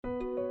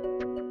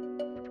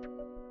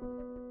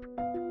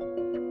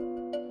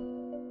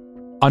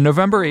On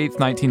November 8,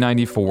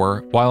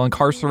 1994, while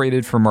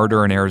incarcerated for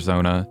murder in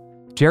Arizona,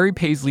 Jerry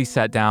Paisley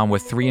sat down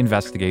with 3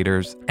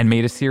 investigators and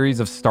made a series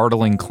of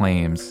startling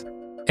claims.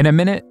 In a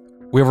minute,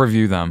 we'll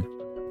review them.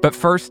 But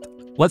first,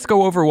 let's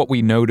go over what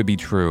we know to be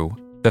true,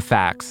 the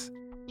facts.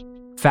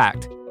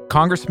 Fact: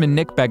 Congressman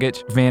Nick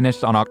Begich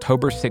vanished on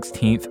October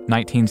 16,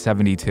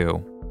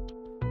 1972.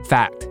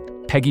 Fact: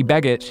 Peggy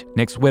Begich,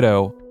 Nick's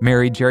widow,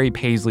 married Jerry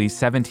Paisley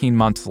 17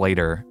 months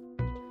later.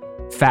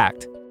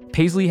 Fact: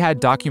 Paisley had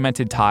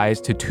documented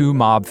ties to 2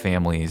 mob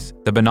families,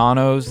 the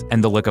Bonanos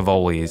and the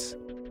Licavolis.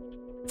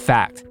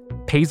 Fact: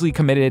 Paisley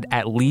committed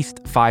at least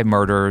 5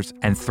 murders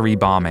and 3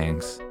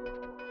 bombings.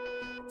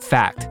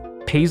 Fact: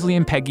 Paisley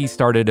and Peggy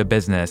started a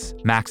business,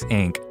 Max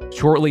Inc.,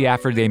 shortly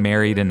after they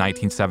married in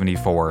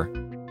 1974.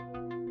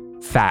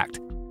 Fact: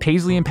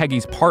 Paisley and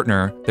Peggy's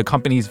partner, the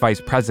company's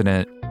vice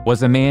president,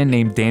 was a man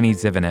named Danny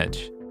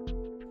Zivinich.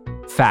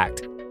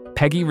 Fact: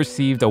 Peggy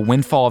received a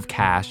windfall of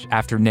cash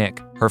after Nick,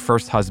 her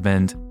first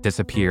husband,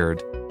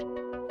 disappeared.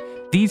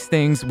 These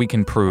things we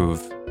can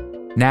prove.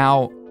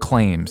 Now,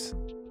 claims.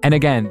 And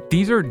again,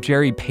 these are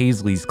Jerry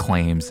Paisley's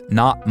claims,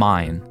 not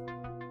mine.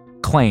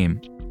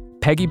 Claim: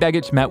 Peggy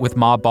Begich met with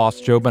mob boss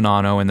Joe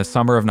Bonanno in the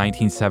summer of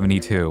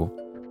 1972,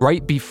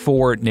 right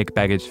before Nick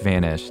Begich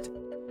vanished.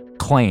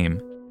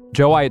 Claim: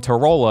 Joe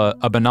Iatarola,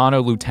 a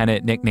Bonanno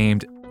lieutenant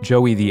nicknamed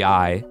Joey the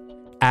Eye,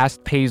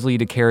 asked Paisley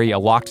to carry a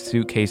locked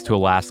suitcase to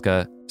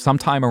Alaska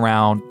sometime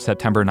around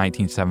September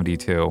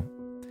 1972.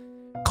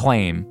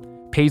 Claim: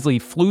 Paisley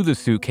flew the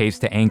suitcase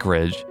to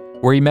Anchorage,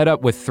 where he met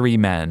up with 3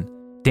 men,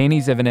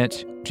 Danny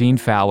Zivinich, Gene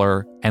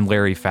Fowler, and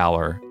Larry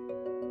Fowler.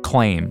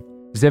 Claim: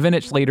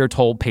 Zivinich later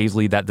told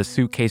Paisley that the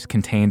suitcase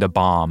contained a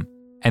bomb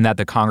and that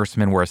the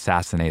congressmen were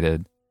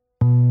assassinated.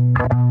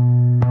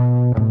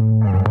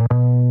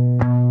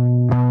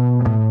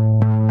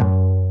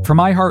 For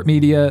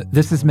iHeartMedia,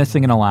 this is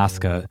Missing in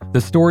Alaska,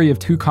 the story of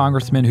 2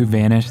 congressmen who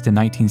vanished in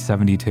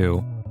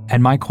 1972,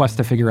 and my quest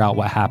to figure out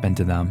what happened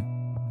to them.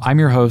 I'm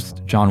your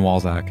host, John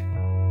Walzak.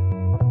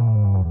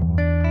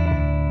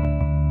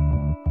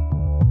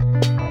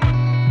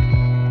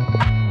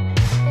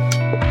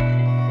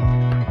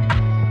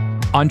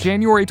 On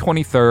January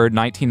 23,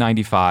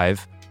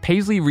 1995,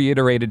 Paisley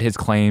reiterated his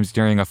claims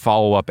during a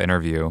follow-up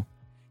interview.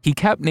 He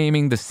kept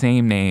naming the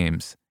same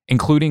names,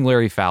 including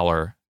Larry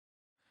Fowler.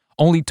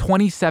 Only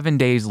 27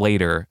 days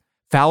later,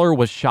 Fowler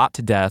was shot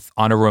to death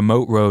on a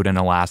remote road in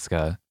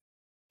Alaska.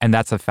 And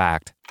that's a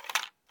fact.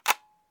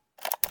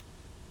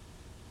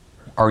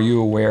 Are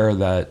you aware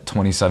that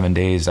 27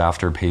 days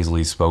after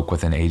Paisley spoke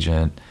with an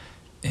agent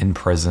in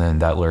prison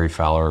that Larry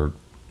Fowler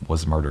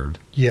was murdered?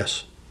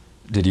 Yes.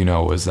 Did you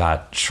know it was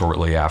that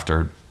shortly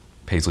after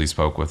Paisley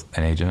spoke with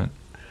an agent?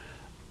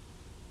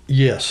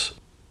 Yes.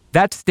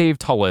 That's Dave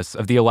Tullis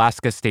of the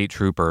Alaska State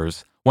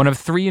Troopers, one of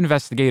 3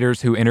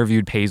 investigators who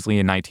interviewed Paisley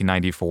in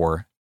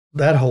 1994.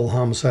 That whole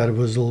homicide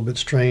was a little bit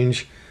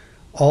strange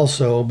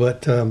also,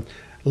 but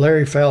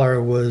Larry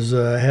Fowler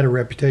had a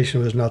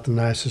reputation, was not the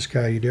nicest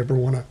guy you'd ever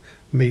want to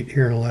meet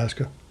here in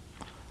Alaska.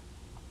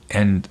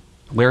 And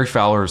Larry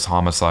Fowler's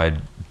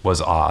homicide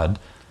was odd.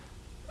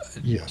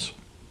 Yes.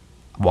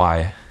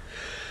 Why?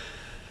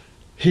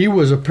 He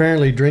was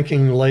apparently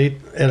drinking late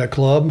at a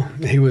club.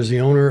 He was the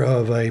owner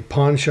of a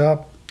pawn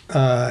shop.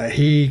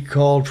 He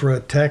called for a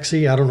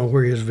taxi. I don't know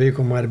where his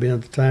vehicle might have been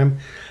at the time,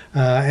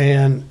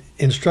 and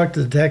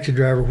instructed the taxi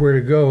driver where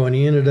to go. And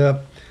he ended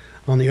up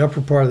on the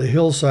upper part of the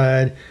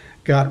hillside,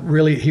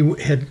 he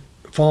had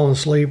fallen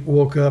asleep,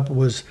 woke up,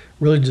 was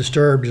really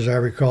disturbed, as I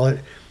recall it.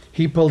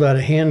 He pulled out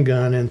a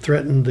handgun and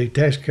threatened the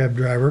taxi cab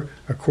driver,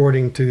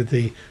 according to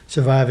the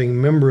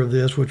surviving member of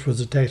this, which was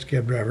the taxi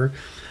cab driver.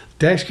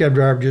 The taxi cab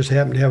driver just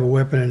happened to have a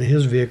weapon in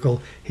his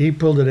vehicle. He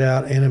pulled it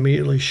out and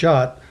immediately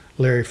shot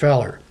Larry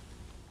Fowler.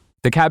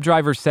 The cab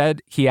driver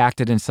said he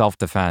acted in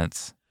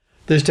self-defense.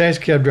 This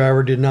taxi cab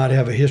driver did not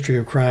have a history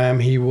of crime.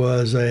 He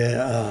was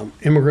an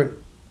immigrant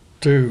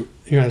to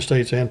the United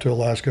States and to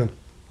Alaska.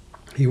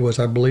 He was,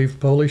 I believe,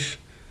 Polish.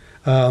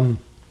 But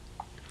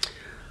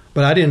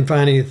I didn't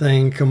find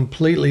anything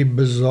completely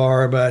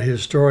bizarre about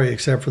his story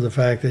except for the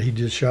fact that he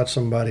just shot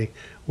somebody,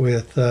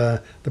 with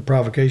the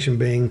provocation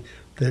being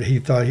that he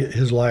thought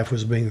his life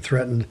was being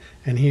threatened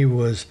and he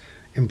was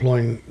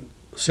employing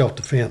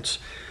self-defense.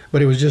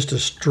 But it was just a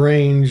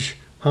strange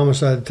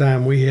homicide at the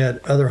time. We had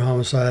other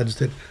homicides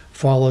that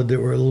followed that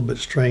were a little bit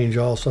strange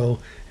also,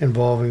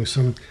 involving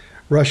some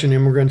Russian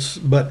immigrants.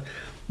 But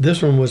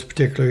this one was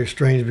particularly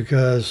strange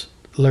because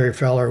Larry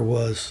Fowler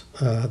was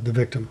the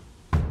victim.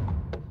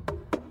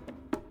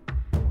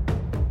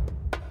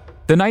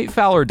 The night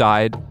Fowler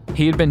died,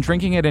 he had been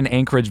drinking at an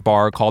Anchorage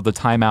bar called the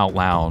Time Out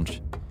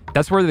Lounge.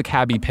 That's where the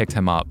cabbie picked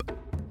him up.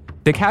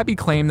 The cabbie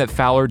claimed that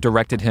Fowler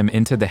directed him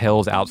into the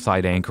hills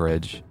outside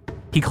Anchorage.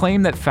 He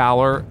claimed that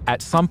Fowler,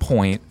 at some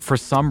point, for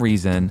some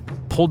reason,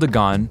 pulled a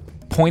gun,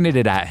 pointed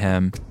it at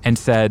him, and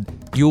said,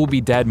 "You will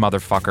be dead,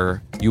 motherfucker.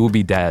 You will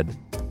be dead."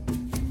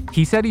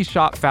 He said he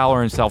shot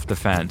Fowler in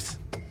self-defense.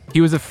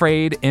 He was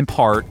afraid, in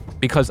part,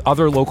 because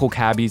other local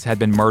cabbies had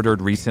been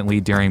murdered recently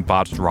during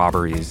botched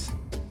robberies.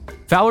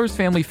 Fowler's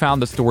family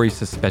found the story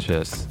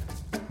suspicious.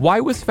 Why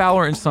was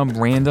Fowler in some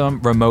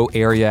random, remote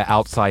area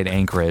outside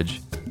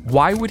Anchorage?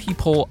 Why would he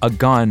pull a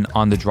gun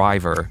on the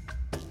driver?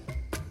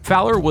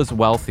 Fowler was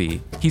wealthy.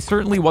 He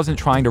certainly wasn't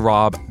trying to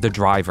rob the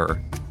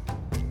driver.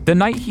 The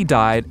night he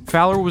died,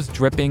 Fowler was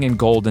dripping in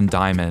gold and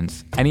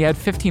diamonds, and he had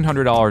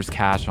 $1,500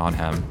 cash on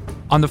him.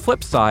 On the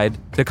flip side,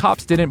 the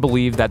cops didn't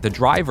believe that the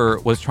driver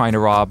was trying to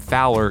rob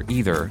Fowler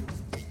either.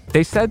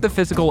 They said the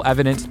physical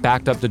evidence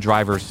backed up the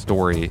driver's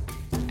story,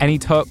 and he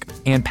took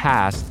and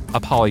passed a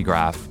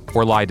polygraph,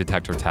 or lie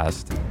detector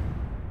test.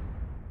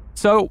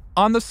 So,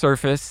 on the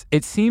surface,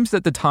 it seems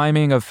that the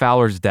timing of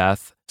Fowler's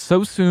death,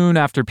 so soon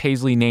after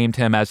Paisley named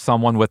him as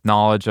someone with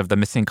knowledge of the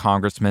missing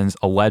congressman's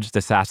alleged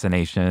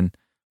assassination,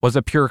 was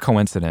a pure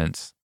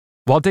coincidence.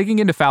 While digging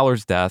into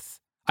Fowler's death,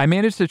 I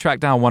managed to track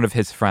down one of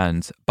his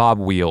friends, Bob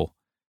Wheel,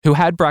 who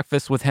had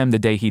breakfast with him the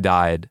day he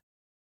died.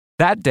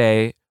 That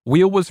day,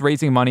 Wheel was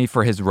raising money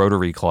for his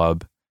Rotary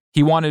Club.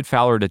 He wanted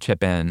Fowler to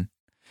chip in.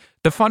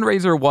 The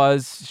fundraiser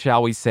was,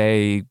 shall we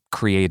say,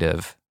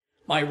 creative.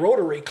 My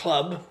Rotary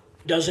Club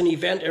does an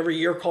event every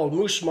year called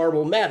Moose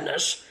Marble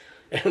Madness.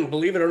 And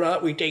believe it or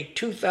not, we take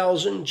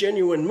 2,000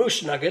 genuine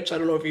moose nuggets. I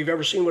don't know if you've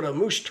ever seen what a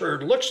moose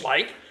turd looks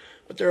like,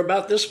 but they're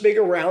about this big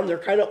around. They're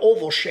kind of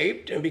oval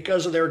shaped. And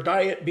because of their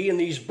diet being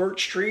these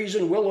birch trees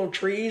and willow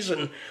trees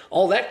and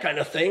all that kind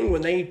of thing,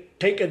 when they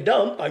take a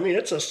dump, I mean,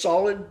 it's a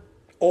solid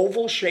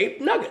oval shaped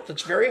nugget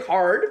that's very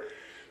hard.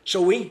 So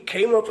we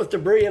came up with the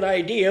brilliant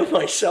idea,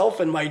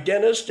 myself and my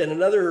dentist and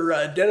another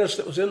dentist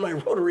that was in my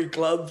Rotary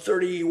Club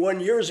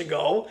 31 years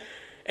ago,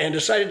 and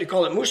decided to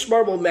call it Moose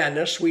Marble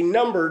Madness. We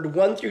numbered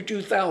 1 through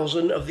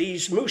 2,000 of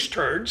these moose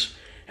turds,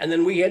 and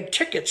then we had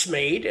tickets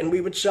made, and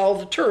we would sell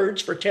the turds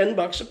for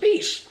 $10 a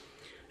piece.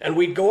 And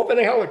we'd go up in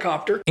a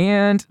helicopter.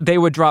 And they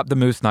would drop the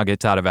moose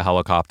nuggets out of a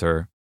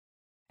helicopter.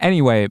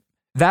 Anyway,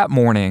 that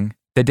morning,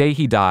 the day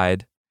he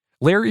died,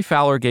 Larry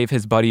Fowler gave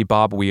his buddy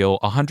Bob Wheel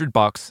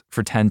 $100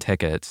 for 10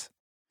 tickets.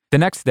 The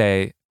next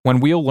day,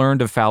 when Wheel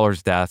learned of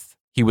Fowler's death,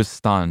 he was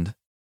stunned.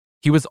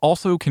 He was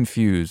also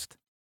confused.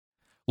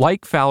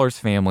 Like Fowler's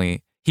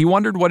family, he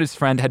wondered what his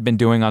friend had been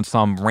doing on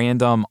some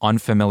random,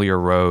 unfamiliar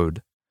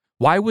road.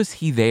 Why was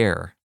he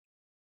there?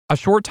 A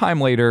short time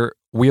later,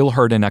 Wheel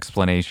heard an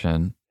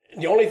explanation.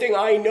 The only thing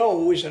I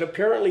know is that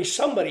apparently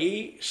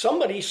somebody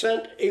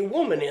sent a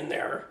woman in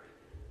there,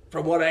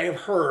 from what I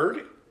have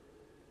heard.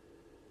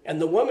 And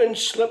the woman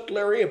slipped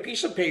Larry a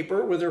piece of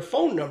paper with her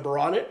phone number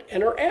on it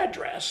and her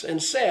address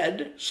and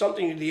said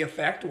something to the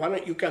effect, "Why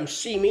don't you come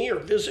see me or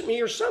visit me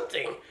or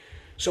something?"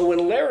 So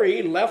when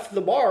Larry left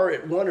the bar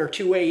at 1 or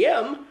 2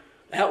 a.m.,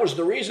 that was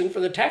the reason for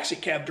the taxi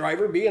cab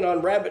driver being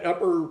on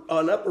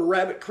Upper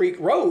Rabbit Creek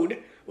Road,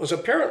 was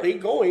apparently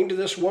going to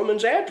this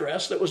woman's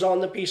address that was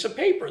on the piece of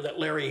paper that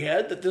Larry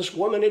had, that this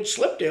woman had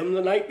slipped him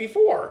the night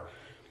before.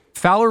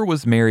 Fowler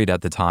was married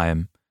at the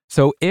time,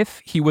 so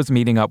if he was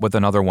meeting up with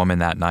another woman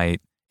that night,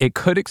 it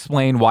could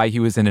explain why he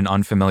was in an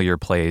unfamiliar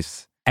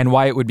place and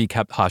why it would be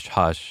kept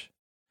hush-hush.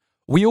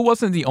 Wheel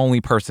wasn't the only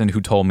person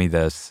who told me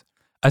this.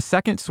 A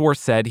second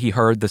source said he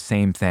heard the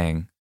same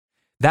thing.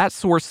 That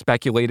source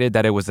speculated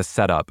that it was a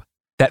setup,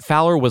 that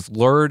Fowler was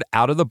lured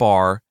out of the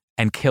bar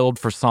and killed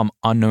for some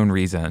unknown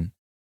reason.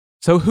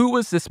 So who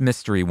was this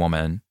mystery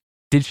woman?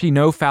 Did she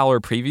know Fowler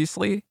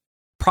previously?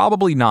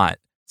 Probably not,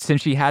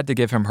 since she had to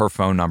give him her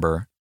phone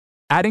number.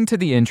 Adding to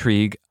the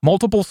intrigue,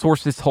 multiple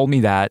sources told me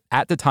that,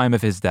 at the time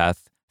of his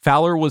death,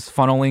 Fowler was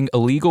funneling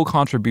illegal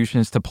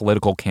contributions to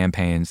political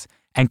campaigns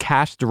and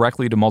cash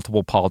directly to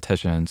multiple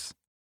politicians.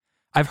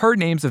 I've heard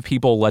names of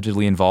people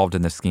allegedly involved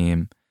in the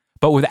scheme,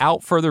 but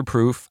without further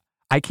proof,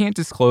 I can't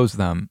disclose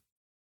them.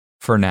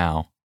 For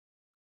now.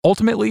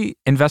 Ultimately,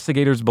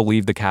 investigators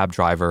believed the cab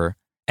driver,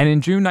 and in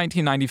June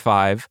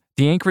 1995,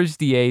 the Anchorage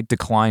DA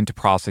declined to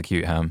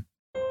prosecute him.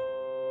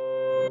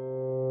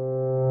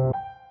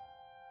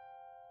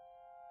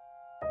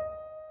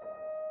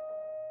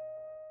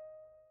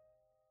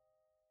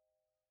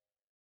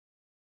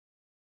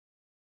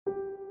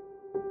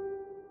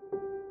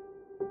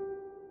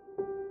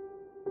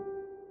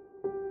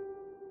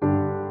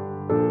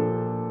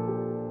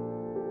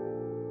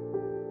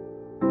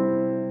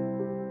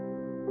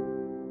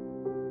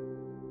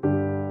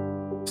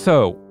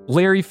 So,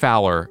 Larry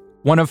Fowler,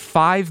 one of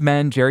 5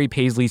 men Jerry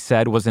Paisley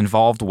said was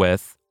involved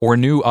with, or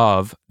knew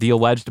of, the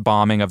alleged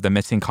bombing of the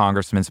missing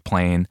congressman's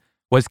plane,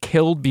 was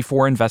killed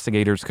before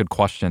investigators could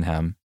question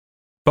him.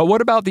 But what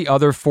about the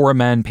other 4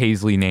 men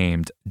Paisley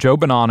named, Joe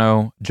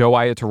Bonanno, Joe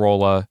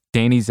Iatarola,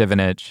 Danny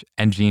Zivinich,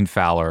 and Gene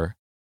Fowler?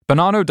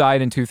 Bonanno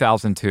died in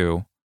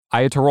 2002.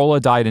 Iatarola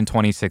died in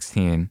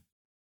 2016.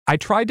 I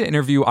tried to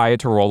interview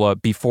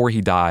Iatarola before he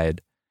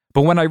died,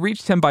 but when I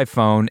reached him by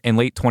phone in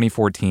late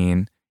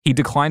 2014, he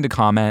declined to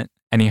comment,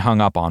 and he hung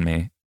up on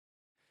me.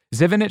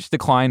 Zivinich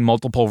declined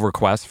multiple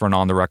requests for an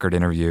on-the-record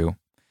interview.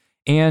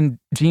 And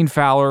Gene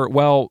Fowler,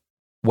 well,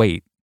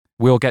 wait,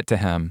 we'll get to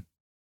him.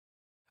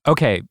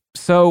 Okay,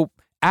 so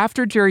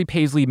after Jerry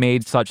Paisley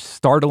made such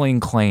startling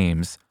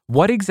claims,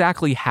 what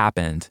exactly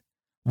happened?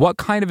 What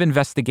kind of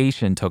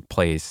investigation took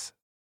place?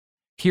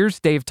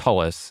 Here's Dave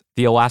Tullis,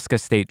 the Alaska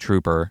State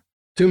Trooper.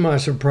 To my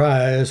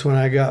surprise, when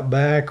I got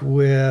back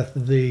with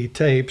the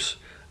tapes,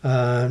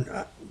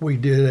 we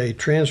did a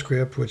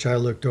transcript, which I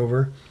looked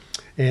over,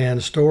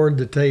 and stored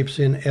the tapes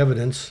in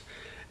evidence.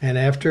 And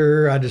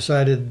after I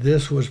decided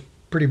this was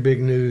pretty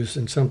big news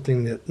and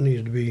something that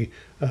needed to be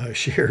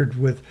shared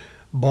with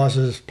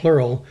bosses,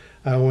 plural,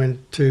 I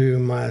went to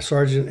my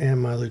sergeant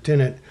and my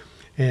lieutenant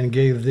and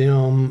gave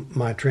them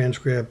my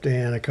transcript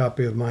and a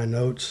copy of my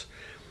notes.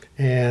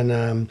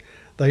 And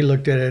they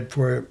looked at it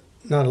for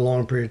not a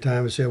long period of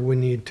time and said, we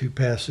need to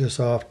pass this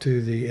off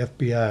to the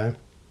FBI.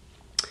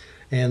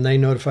 And they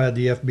notified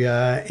the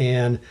FBI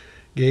and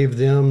gave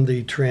them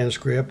the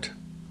transcript.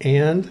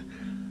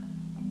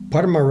 And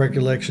part of my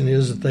recollection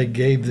is that they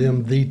gave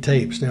them the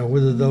tapes. Now,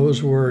 whether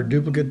those were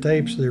duplicate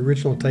tapes, the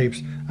original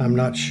tapes, I'm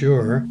not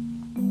sure.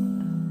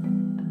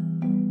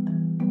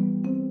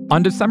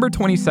 On December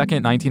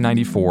 22nd,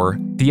 1994,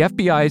 the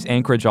FBI's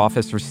Anchorage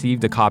office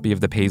received a copy of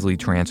the Paisley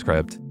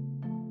transcript.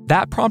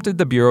 That prompted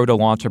the Bureau to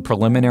launch a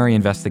preliminary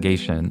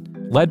investigation,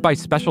 led by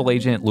Special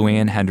Agent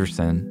Luann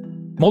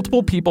Henderson.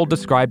 Multiple people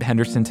described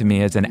Henderson to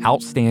me as an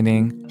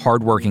outstanding,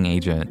 hardworking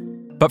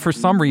agent. But for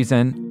some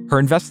reason, her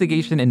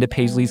investigation into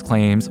Paisley's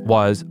claims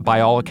was, by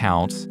all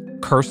accounts,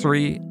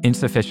 cursory,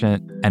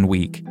 insufficient, and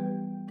weak.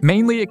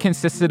 Mainly, it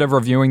consisted of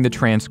reviewing the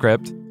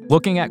transcript,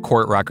 looking at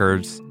court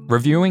records,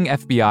 reviewing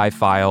FBI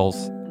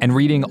files, and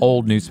reading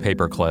old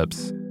newspaper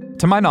clips.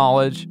 To my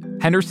knowledge,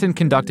 Henderson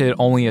conducted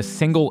only a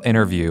single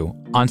interview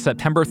on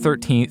September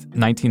 13,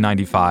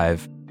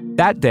 1995.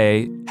 That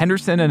day,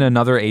 Henderson and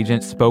another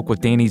agent spoke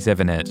with Danny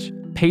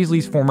Zivinich,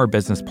 Paisley's former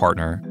business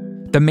partner.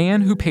 The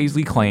man who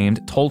Paisley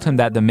claimed told him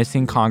that the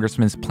missing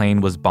congressman's plane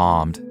was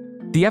bombed.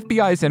 The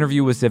FBI's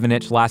interview with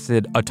Zivinich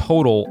lasted a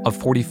total of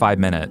 45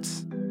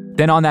 minutes.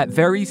 Then on that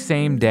very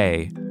same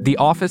day, the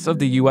Office of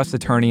the U.S.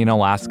 Attorney in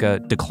Alaska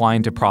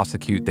declined to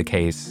prosecute the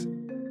case.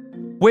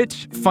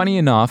 Which, funny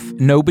enough,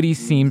 nobody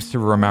seems to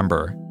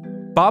remember.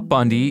 Bob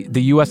Bundy,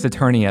 the U.S.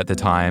 Attorney at the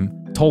time,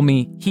 told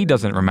me he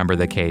doesn't remember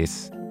the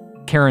case.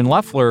 Karen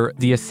Loeffler,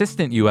 the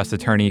Assistant U.S.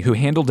 Attorney who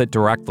handled it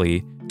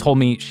directly, told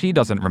me she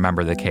doesn't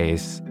remember the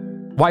case.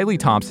 Wiley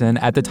Thompson,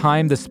 at the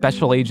time the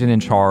Special Agent in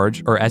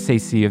Charge, or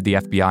SAC of the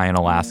FBI in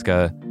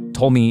Alaska,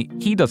 told me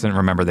he doesn't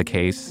remember the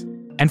case.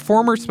 And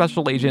former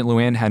Special Agent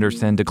Luann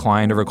Henderson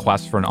declined a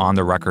request for an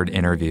on-the-record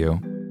interview.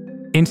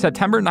 In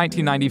September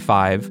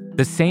 1995,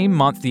 the same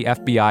month the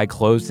FBI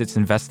closed its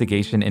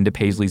investigation into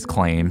Paisley's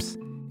claims,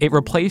 it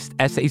replaced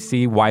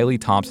SAC Wiley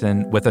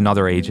Thompson with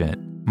another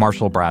agent,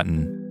 Marshall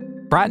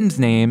Bratton. Bratton's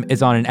name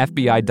is on an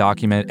FBI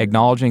document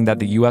acknowledging that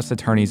the U.S.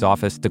 Attorney's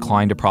Office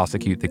declined to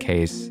prosecute the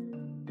case.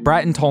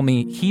 Bratton told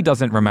me he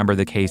doesn't remember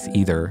the case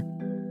either.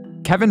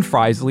 Kevin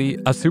Frisley,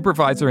 a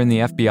supervisor in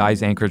the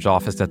FBI's Anchorage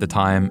office at the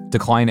time,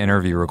 declined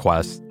interview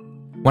requests.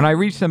 When I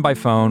reached him by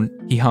phone,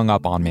 he hung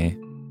up on me.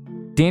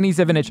 Danny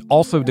Zivinich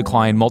also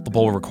declined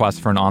multiple requests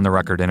for an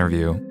on-the-record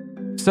interview.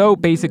 So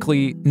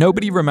basically,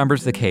 nobody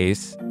remembers the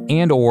case,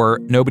 and/or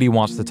nobody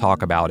wants to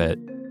talk about it.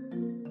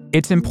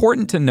 It's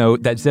important to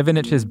note that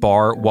Zivinich's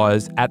bar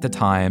was, at the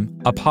time,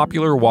 a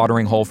popular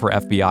watering hole for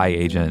FBI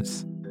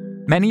agents.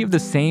 Many of the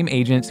same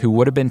agents who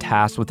would have been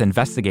tasked with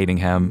investigating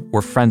him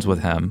were friends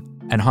with him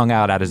and hung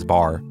out at his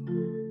bar.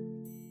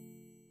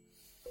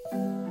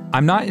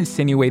 I'm not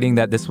insinuating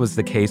that this was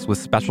the case with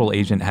Special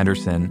Agent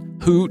Henderson,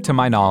 who, to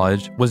my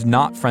knowledge, was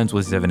not friends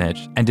with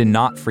Zivinich and did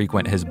not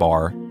frequent his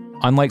bar,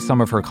 unlike some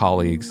of her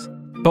colleagues.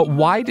 But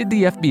why did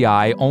the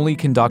FBI only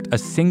conduct a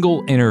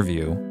single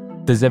interview,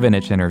 the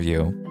Zivinich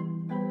interview?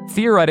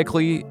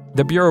 Theoretically,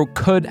 the Bureau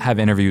could have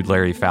interviewed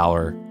Larry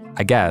Fowler,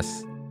 I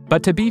guess.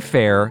 But to be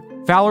fair,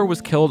 Fowler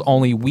was killed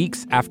only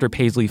weeks after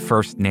Paisley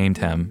first named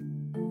him.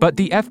 But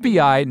the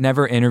FBI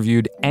never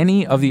interviewed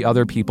any of the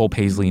other people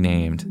Paisley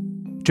named.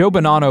 Joe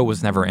Bonanno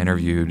was never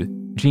interviewed,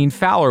 Gene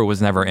Fowler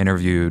was never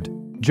interviewed,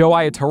 Joe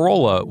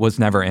Iatarola was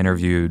never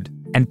interviewed,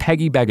 and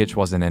Peggy Begich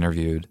wasn't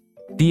interviewed.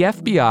 The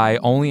FBI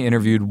only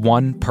interviewed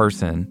one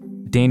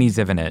person, Danny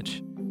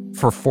Zivinich,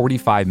 for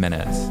 45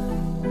 minutes.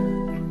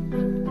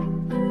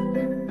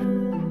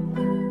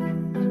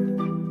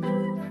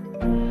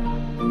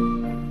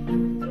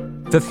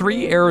 The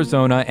three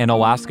Arizona and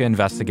Alaska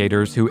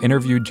investigators who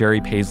interviewed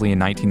Jerry Paisley in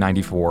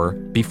 1994,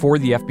 before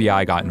the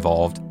FBI got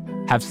involved,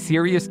 have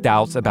serious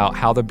doubts about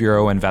how the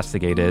Bureau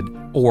investigated,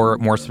 or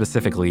more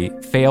specifically,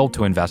 failed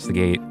to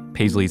investigate,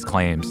 Paisley's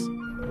claims.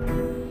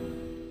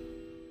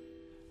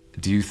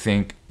 Do you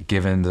think,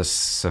 given the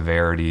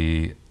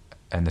severity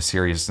and the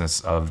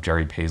seriousness of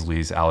Jerry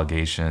Paisley's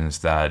allegations,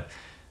 that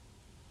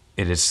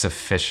it is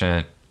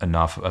sufficient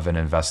enough of an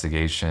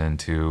investigation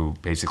to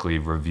basically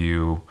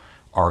review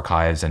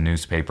archives and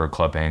newspaper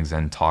clippings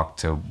and talk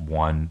to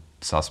one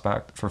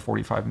suspect for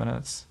 45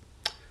 minutes?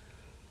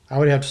 I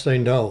would have to say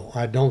no.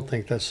 I don't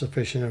think that's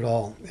sufficient at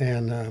all.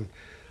 And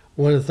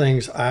one of the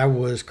things I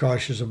was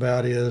cautious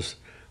about is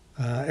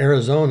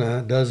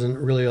Arizona doesn't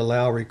really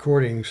allow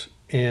recordings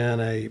in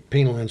a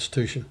penal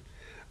institution.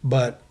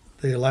 But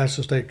the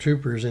Alaska State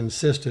Troopers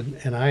insisted,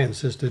 and I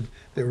insisted,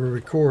 that we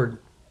record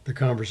the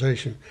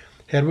conversation.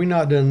 Had we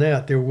not done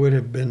that, there would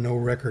have been no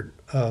record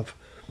of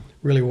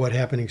really what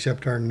happened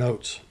except our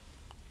notes.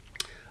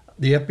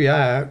 The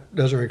FBI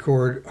doesn't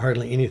record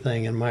hardly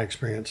anything in my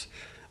experience.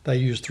 They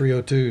use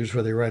 302s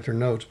where they write their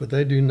notes, but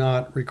they do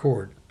not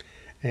record.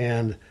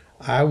 And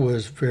I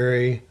was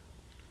very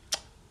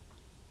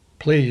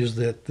pleased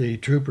that the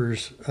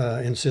troopers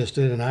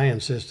insisted, and I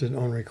insisted,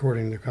 on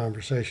recording the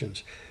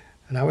conversations.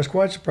 And I was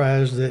quite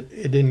surprised that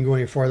it didn't go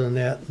any farther than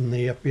that, and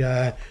the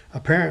FBI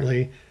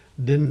apparently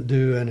didn't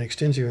do an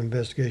extensive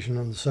investigation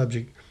on the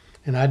subject,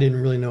 and I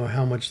didn't really know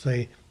how much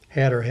they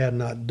had or had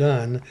not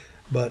done,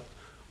 but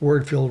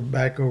word filled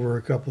back over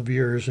a couple of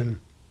years, and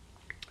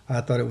I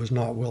thought it was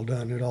not well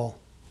done at all.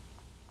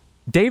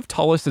 Dave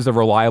Tullis is a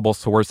reliable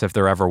source if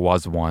there ever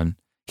was one.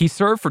 He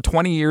served for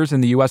 20 years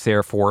in the U.S.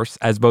 Air Force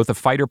as both a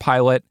fighter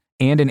pilot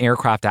and an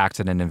aircraft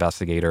accident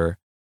investigator.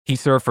 He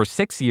served for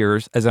 6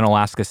 years as an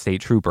Alaska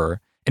State Trooper,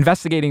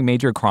 investigating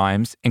major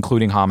crimes,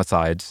 including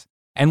homicides.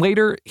 And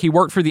later, he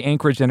worked for the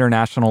Anchorage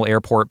International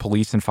Airport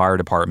Police and Fire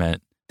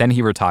Department. Then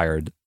he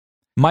retired.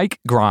 Mike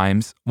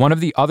Grimes, one of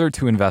the other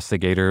two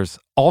investigators,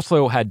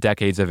 also had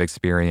decades of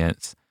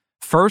experience.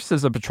 First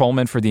as a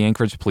patrolman for the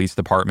Anchorage Police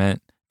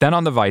Department, then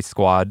on the Vice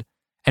Squad,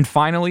 and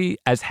finally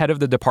as head of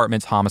the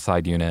department's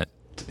homicide unit.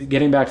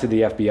 Getting back to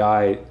the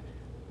FBI,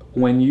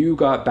 when you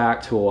got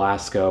back to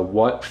Alaska,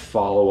 what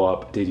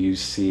follow-up did you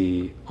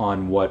see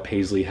on what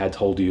Paisley had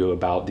told you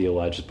about the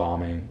alleged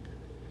bombing?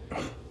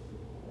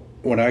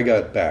 When I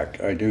got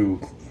back, I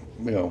knew,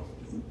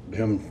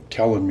 him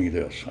telling me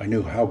this. I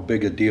knew how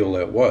big a deal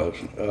that was.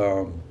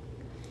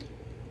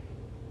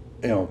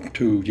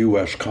 Two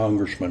U.S.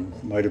 congressmen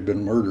might have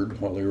been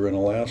murdered while they were in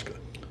Alaska.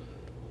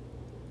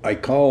 I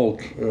called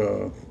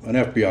an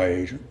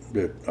FBI agent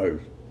that I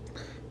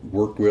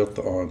worked with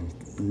on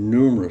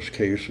numerous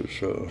cases,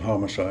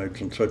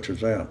 homicides and such as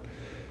that.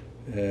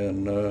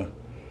 And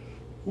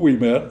we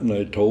met, and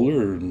I told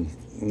her, and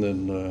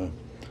then,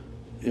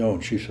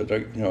 and she said, I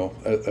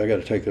got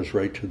to take this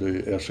right to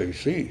the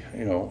SAC,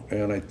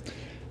 and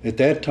at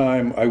that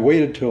time, I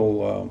waited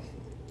till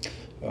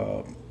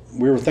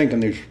we were thinking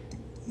these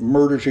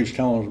murders he's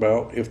telling us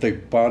about, if the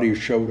bodies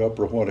showed up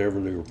or whatever,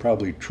 they were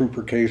probably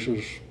trooper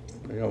cases,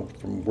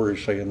 from where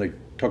he's saying they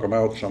took them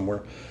out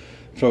somewhere.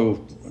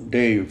 So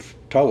Dave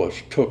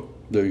Tullis took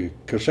the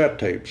cassette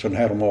tapes and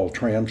had them all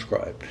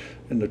transcribed.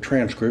 And the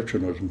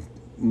transcription was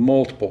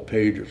multiple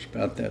pages,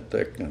 about that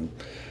thick. And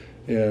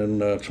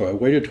so I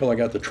waited till I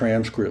got the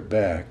transcript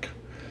back.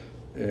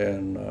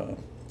 And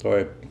so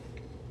I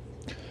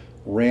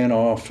ran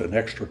off an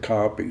extra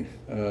copy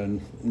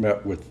and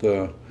met with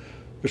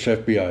this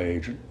FBI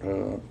agent,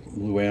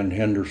 Luann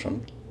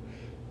Henderson.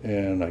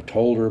 And I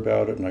told her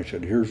about it, and I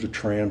said, here's the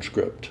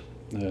transcript.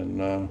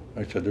 And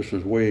I said, this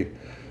is way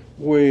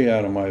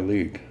out of my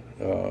league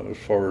as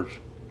far as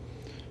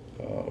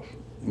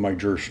my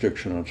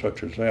jurisdiction and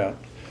such as that.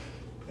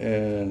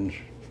 And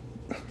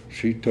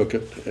she took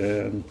it,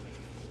 and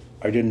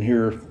I didn't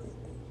hear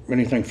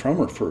anything from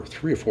her for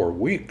 3 or 4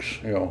 weeks,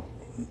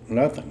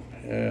 nothing.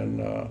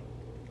 And,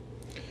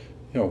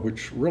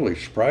 which really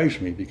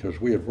surprised me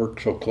because we had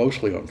worked so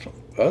closely on some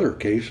other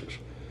cases.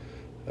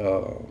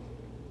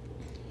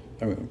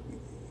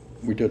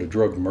 We did a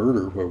drug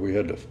murder where we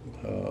had to,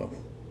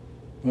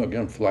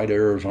 fly to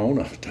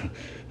Arizona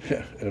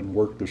and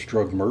work this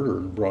drug murder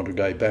and brought a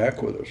guy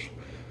back with us.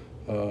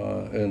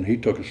 And he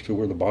took us to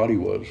where the body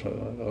was,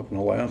 up in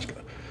Alaska.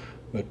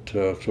 But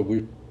so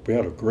we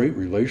had a great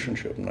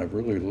relationship, and I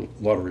really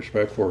a lot of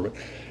respect for her. But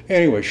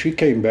anyway, she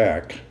came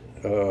back,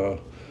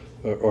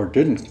 or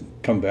didn't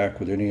come back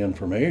with any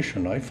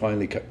information. I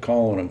finally kept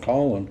calling and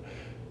calling,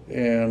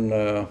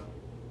 and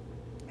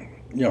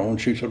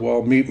and she said,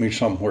 well, meet me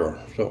somewhere.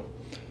 So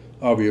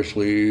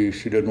obviously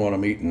she didn't want to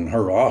meet in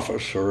her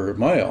office or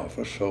my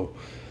office. So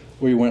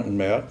we went and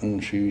met,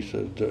 and she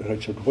said, I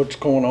said, what's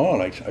going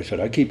on? I said,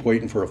 I keep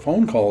waiting for a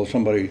phone call of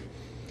somebody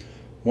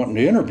wanting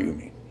to interview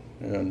me.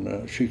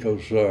 And she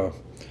goes,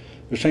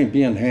 this ain't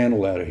being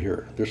handled out of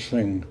here. This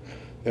thing,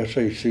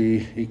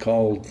 SAC, he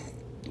called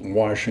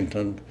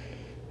Washington,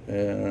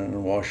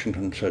 and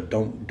Washington said,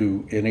 don't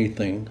do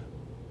anything.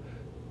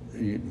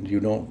 You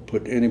don't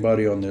put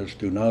anybody on this.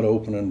 Do not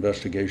open an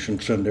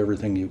investigation. Send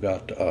everything you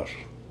got to us.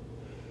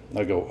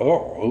 I go,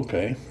 oh,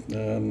 okay.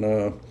 And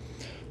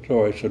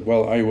so I said,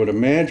 well, I would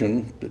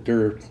imagine that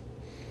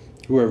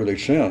whoever they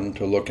send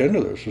to look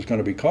into this is going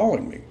to be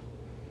calling me.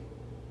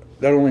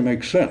 That only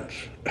makes sense.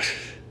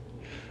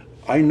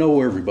 I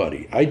know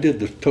everybody. I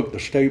took the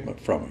statement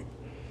from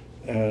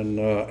him,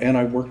 and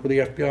I worked with the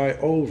FBI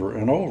over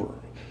and over.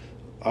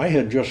 I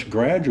had just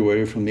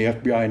graduated from the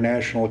FBI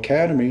National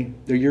Academy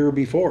the year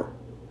before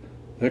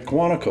at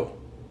Quantico.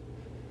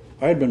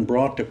 I had been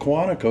brought to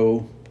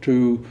Quantico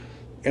to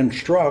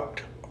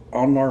instruct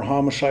on our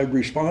homicide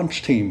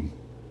response team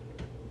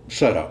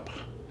setup.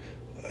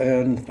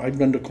 And I'd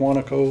been to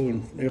Quantico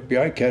and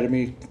FBI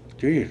Academy,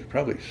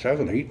 probably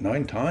 7, 8,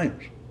 9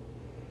 times.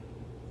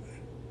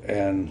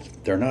 And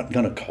they're not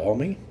going to call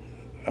me?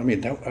 I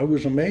mean, I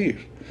was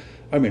amazed.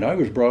 I mean, I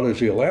was brought as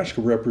the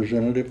Alaska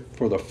representative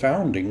for the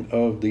founding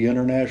of the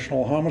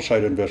International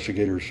Homicide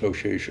Investigators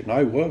Association.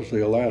 I was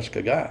the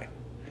Alaska guy.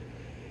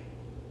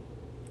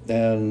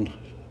 And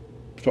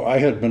so I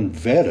had been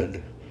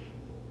vetted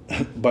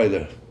by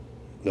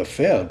the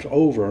feds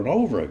over and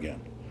over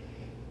again.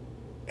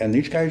 And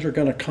these guys are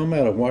going to come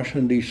out of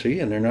Washington, D.C.,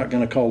 and they're not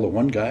going to call the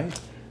one guy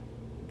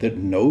that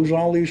knows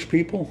all these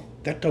people?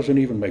 That doesn't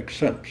even make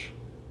sense.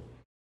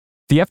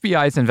 The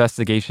FBI's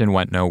investigation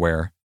went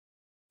nowhere.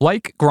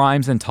 Like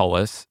Grimes and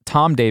Tullis,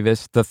 Tom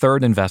Davis, the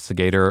third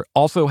investigator,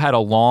 also had a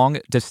long,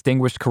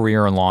 distinguished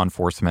career in law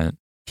enforcement.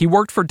 He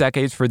worked for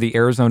decades for the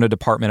Arizona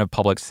Department of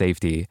Public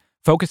Safety,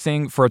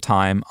 focusing for a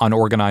time on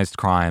organized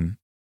crime.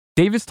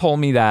 Davis told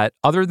me that,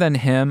 other than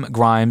him,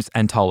 Grimes,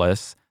 and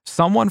Tullis,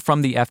 someone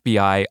from the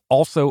FBI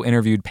also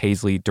interviewed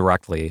Paisley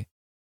directly.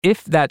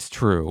 If that's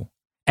true,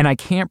 and I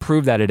can't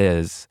prove that it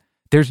is,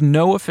 there's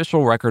no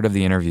official record of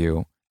the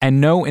interview and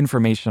no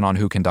information on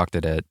who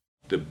conducted it.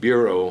 The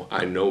Bureau,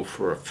 I know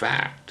for a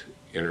fact,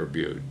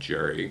 interviewed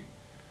Jerry,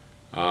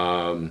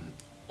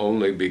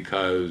 only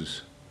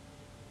because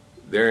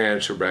their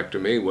answer back to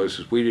me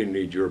was, we didn't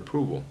need your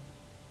approval.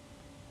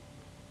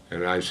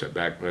 And I sat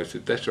back and I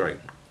said, that's right.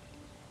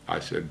 I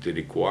said, did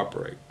he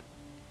cooperate?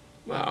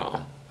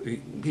 Well,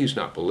 he's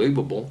not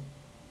believable.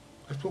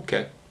 I said,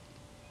 okay.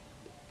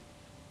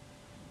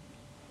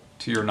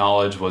 To your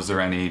knowledge, was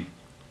there any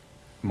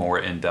more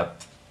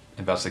in-depth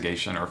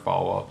investigation or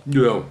follow-up?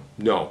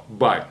 No,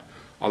 but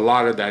a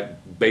lot of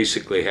that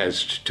basically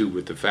has to do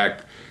with the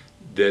fact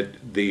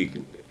that the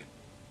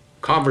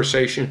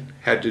conversation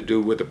had to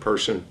do with a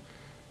person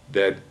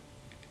that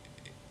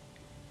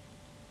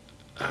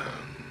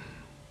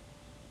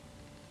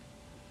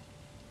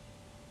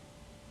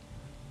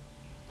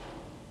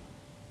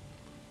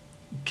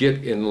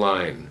get in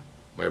line,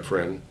 my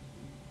friend,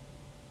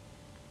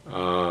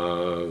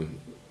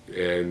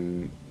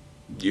 and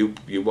you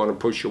want to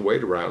push your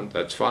weight around,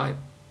 that's fine,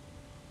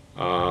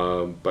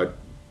 but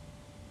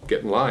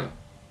get in line.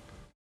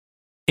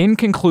 In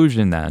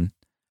conclusion, then,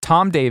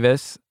 Tom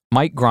Davis,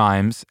 Mike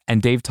Grimes,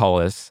 and Dave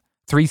Tullis,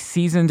 three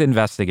seasoned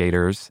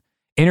investigators,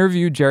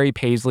 interviewed Jerry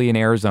Paisley in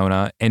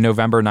Arizona in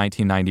November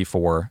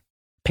 1994.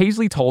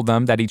 Paisley told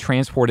them that he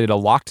transported a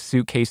locked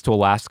suitcase to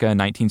Alaska in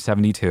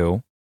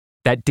 1972,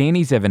 that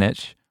Danny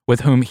Zivinich,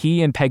 with whom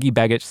he and Peggy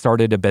Begich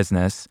started a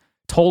business,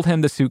 told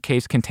him the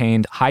suitcase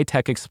contained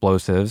high-tech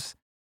explosives,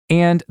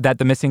 and that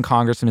the missing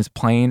congressman's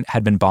plane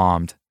had been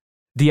bombed.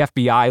 The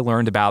FBI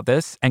learned about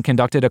this and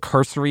conducted a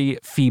cursory,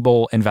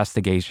 feeble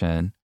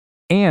investigation.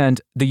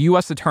 And the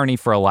U.S. Attorney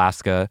for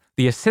Alaska,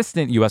 the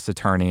Assistant U.S.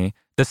 Attorney,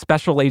 the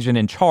special agent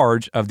in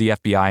charge of the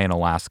FBI in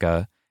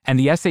Alaska, and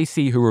the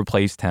SAC who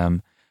replaced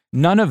him,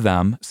 none of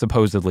them,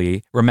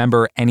 supposedly,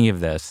 remember any of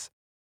this.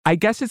 I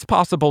guess it's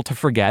possible to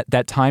forget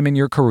that time in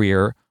your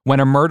career when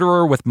a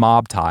murderer with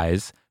mob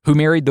ties, who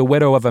married the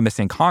widow of a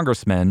missing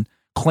congressman,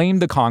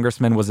 claimed the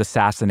congressman was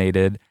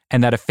assassinated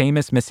and that a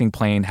famous missing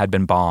plane had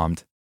been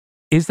bombed.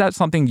 Is that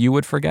something you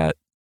would forget?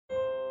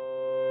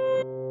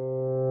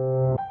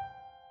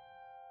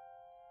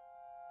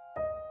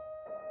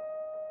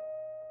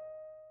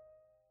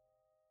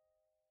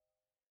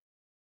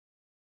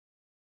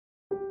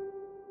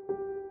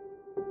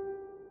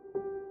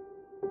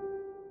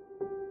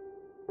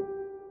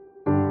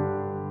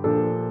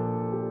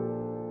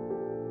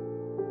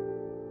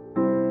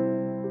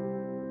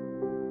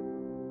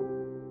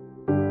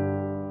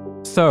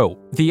 So,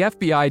 the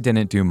FBI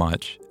didn't do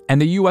much,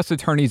 and the U.S.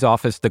 Attorney's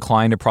Office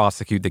declined to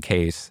prosecute the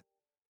case.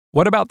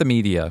 What about the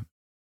media?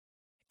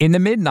 In the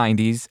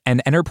mid-90s, an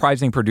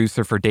enterprising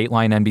producer for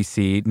Dateline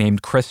NBC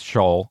named Chris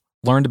Scholl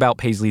learned about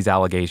Paisley's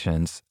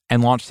allegations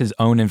and launched his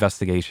own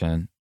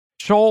investigation.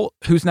 Scholl,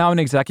 who's now an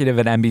executive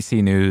at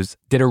NBC News,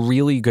 did a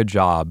really good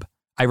job.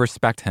 I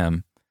respect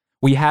him.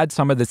 We had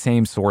some of the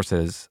same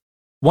sources.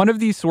 One of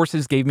these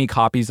sources gave me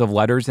copies of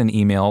letters and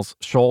emails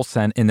Scholl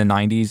sent in the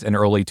 90s and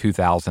early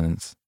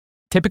 2000s.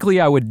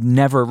 Typically, I would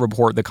never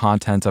report the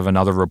contents of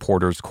another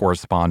reporter's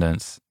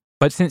correspondence.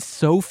 But since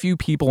so few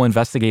people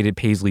investigated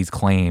Paisley's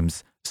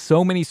claims,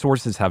 so many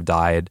sources have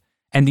died,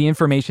 and the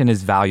information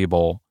is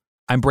valuable,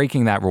 I'm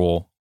breaking that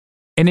rule.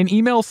 In an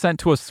email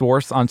sent to a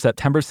source on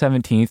September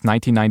 17,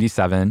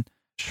 1997,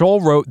 Scholl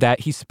wrote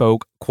that he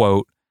spoke,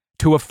 quote,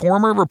 to a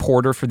former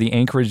reporter for the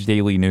Anchorage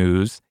Daily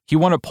News. He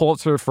won a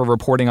Pulitzer for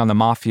reporting on the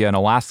mafia in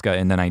Alaska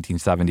in the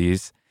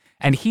 1970s,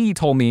 and he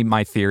told me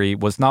my theory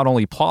was not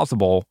only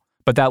plausible,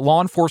 but that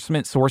law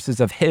enforcement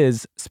sources of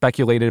his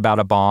speculated about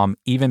a bomb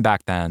even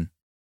back then.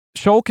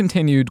 Scholl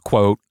continued,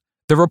 quote,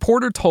 the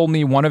reporter told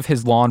me one of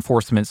his law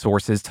enforcement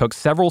sources took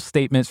several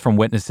statements from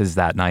witnesses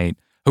that night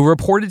who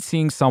reported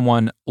seeing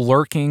someone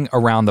lurking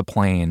around the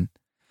plane.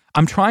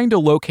 I'm trying to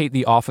locate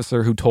the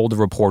officer who told the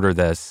reporter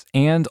this,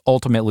 and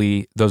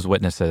ultimately, those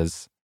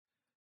witnesses.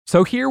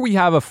 So here we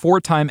have a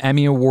 4-time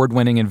Emmy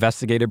Award-winning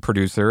investigative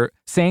producer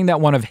saying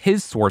that one of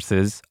his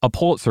sources, a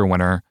Pulitzer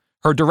winner,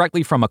 heard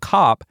directly from a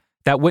cop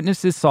that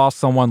witnesses saw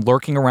someone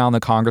lurking around the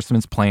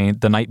congressman's plane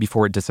the night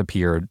before it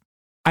disappeared.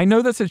 I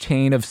know that's a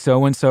chain of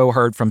so-and-so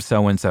heard from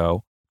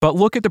so-and-so, but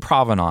look at the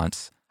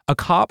provenance. a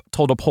cop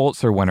told a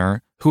Pulitzer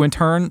winner, who in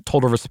turn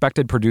told a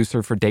respected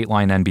producer for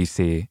Dateline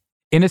NBC.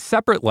 In a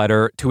separate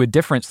letter to a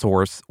different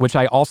source, which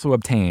I also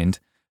obtained,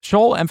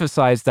 Scholl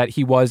emphasized that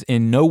he was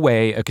in no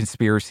way a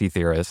conspiracy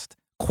theorist.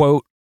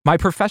 Quote, "My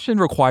profession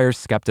requires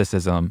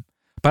skepticism,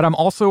 but I'm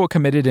also a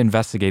committed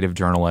investigative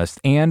journalist,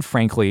 and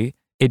frankly,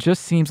 it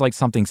just seems like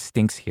something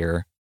stinks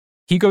here."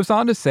 He goes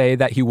on to say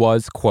that he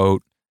was,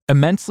 quote,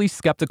 "immensely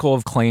skeptical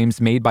of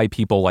claims made by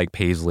people like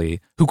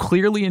Paisley, who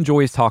clearly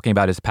enjoys talking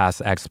about his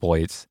past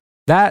exploits.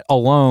 That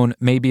alone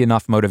may be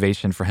enough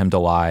motivation for him to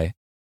lie.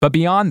 But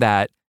beyond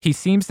that, he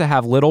seems to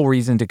have little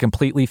reason to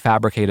completely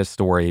fabricate a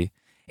story.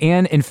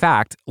 And in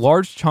fact,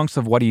 large chunks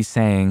of what he's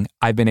saying,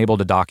 I've been able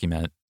to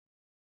document."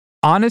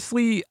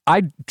 Honestly,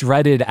 I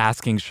dreaded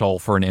asking Scholl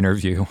for an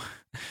interview.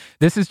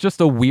 This is just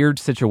a weird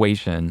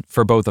situation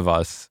for both of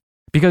us.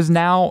 Because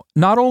now,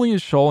 not only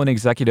is Scholl an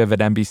executive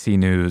at NBC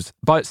News,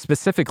 but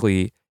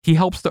specifically, he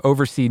helps to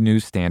oversee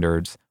news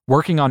standards,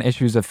 working on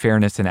issues of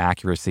fairness and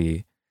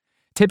accuracy.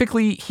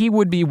 Typically, he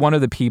would be one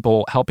of the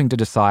people helping to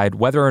decide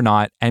whether or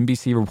not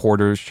NBC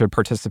reporters should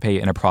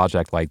participate in a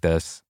project like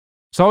this.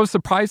 So I was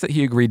surprised that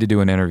he agreed to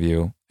do an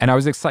interview, and I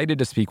was excited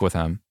to speak with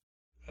him.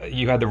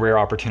 You had the rare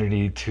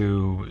opportunity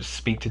to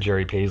speak to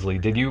Jerry Paisley.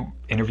 Did you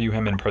interview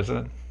him in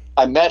prison?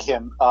 I met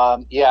him,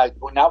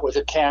 not with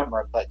a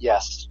camera, but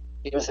yes.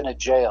 He was in a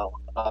jail,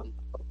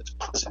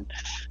 prison.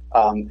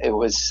 It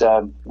was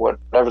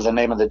whatever the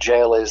name of the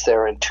jail is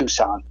there in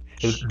Tucson.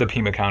 The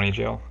Pima County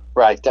Jail?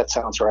 Right, that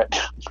sounds right.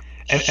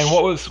 And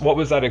what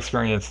was that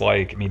experience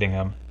like, meeting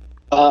him?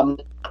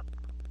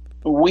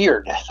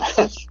 Weird.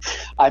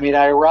 I mean,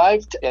 I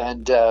arrived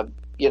and,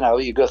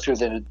 you go through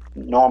the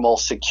normal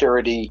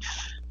security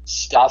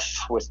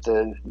stuff with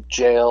the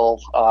jail,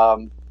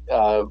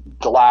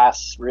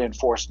 glass,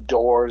 reinforced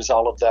doors,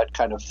 all of that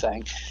kind of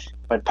thing.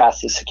 Went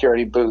past the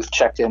security booth,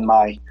 checked in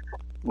my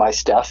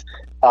stuff,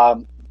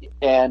 and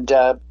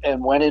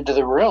went into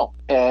the room.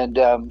 And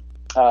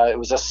it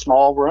was a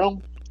small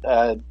room.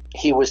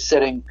 He was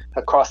sitting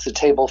across the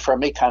table from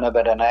me, kind of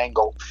at an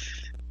angle,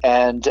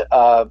 and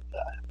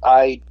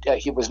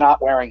he was not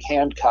wearing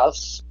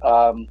handcuffs,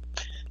 and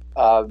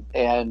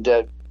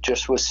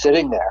just was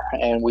sitting there.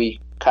 And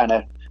we kind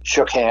of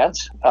shook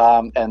hands,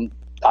 and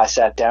I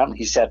sat down.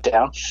 He sat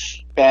down,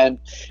 and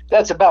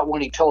that's about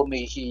when he told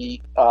me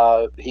he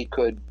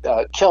could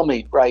kill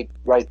me right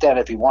then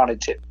if he wanted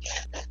to,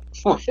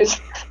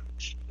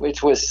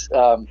 which was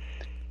I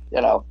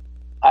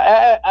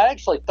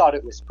actually thought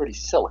it was pretty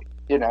silly.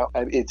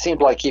 It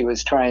seemed like he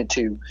was trying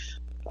to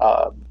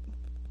a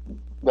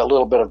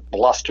little bit of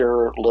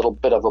bluster, a little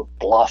bit of a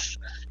bluff.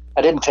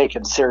 I didn't take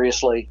him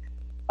seriously,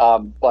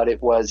 but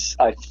it was,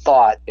 I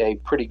thought, a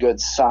pretty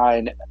good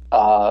sign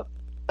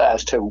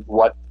as to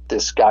what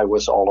this guy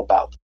was all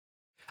about.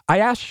 I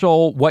asked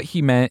Scholl what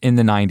he meant in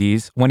the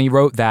 90s when he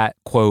wrote that,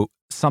 quote,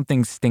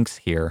 "something stinks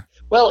here."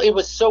 Well, it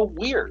was so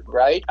weird,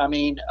 right? I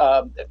mean,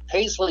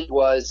 Paisley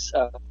was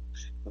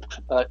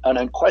an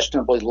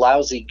unquestionably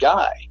lousy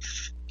guy.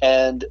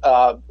 And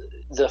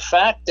the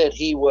fact that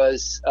he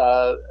was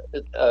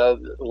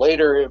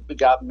later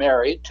got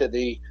married to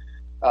the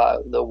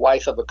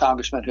wife of a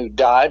congressman who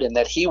died, and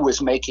that he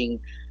was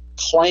making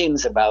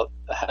claims about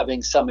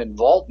having some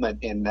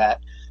involvement in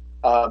that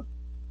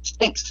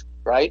stinks,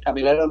 right? I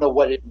mean, I don't know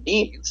what it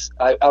means.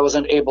 I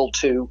wasn't able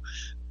to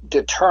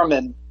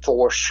determine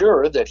for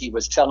sure that he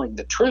was telling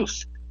the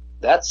truth.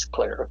 That's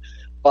clear.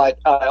 But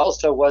I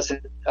also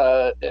wasn't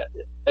aware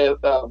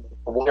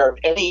of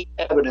any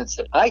evidence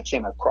that I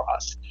came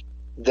across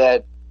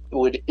that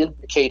would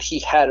indicate he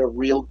had a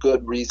real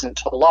good reason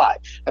to lie.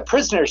 And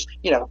prisoners,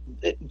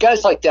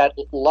 guys like that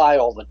lie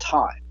all the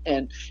time,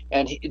 and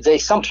they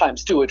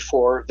sometimes do it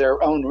for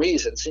their own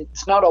reasons.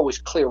 It's not always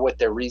clear what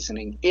their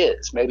reasoning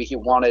is. Maybe he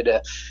wanted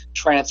to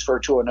transfer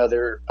to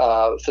another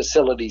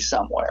facility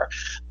somewhere.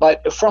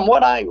 But from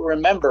what I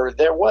remember,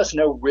 there was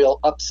no real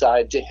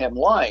upside to him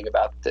lying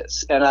about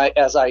this. And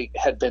as I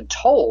had been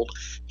told,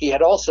 he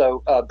had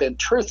also been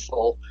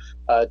truthful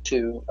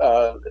to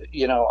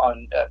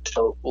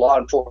law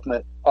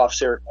enforcement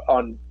officer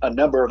on a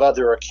number of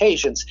other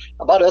occasions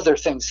about other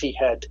things he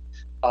had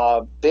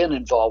been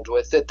involved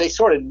with that they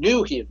sort of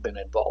knew he had been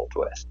involved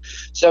with.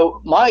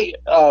 So my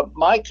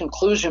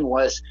conclusion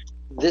was,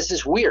 this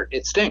is weird.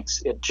 It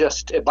stinks. It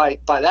just by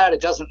that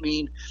it doesn't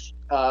mean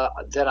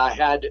that I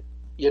had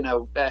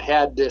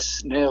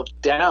this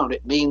nailed down.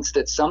 It means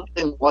that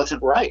something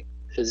wasn't right.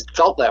 It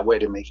felt that way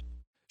to me.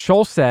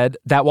 Scholl said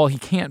that while he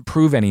can't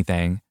prove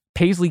anything,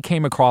 Paisley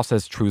came across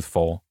as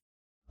truthful.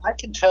 I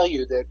can tell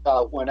you that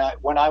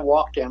when I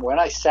walked in, when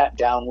I sat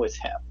down with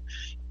him,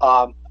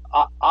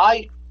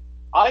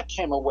 I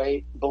came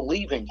away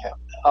believing him,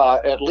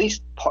 at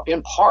least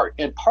in part,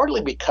 and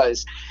partly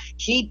because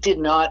he did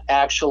not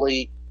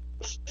actually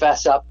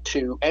fess up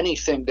to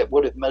anything that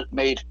would have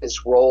made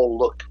his role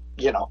look,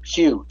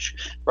 huge,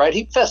 right?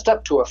 He fessed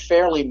up to a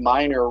fairly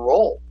minor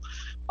role,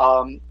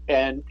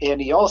 and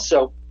he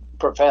also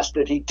professed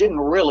that he didn't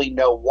really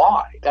know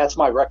why. That's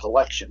my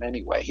recollection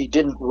anyway. He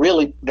didn't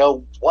really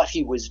know what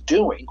he was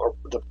doing or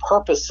the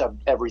purpose of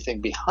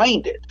everything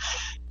behind it.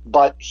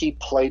 But he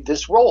played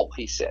this role,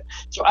 he said.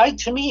 So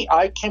to me,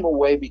 I came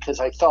away because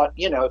I thought,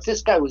 if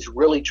this guy was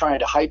really trying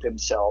to hype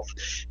himself,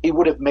 he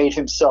would have made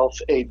himself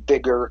a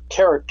bigger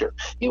character.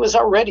 He was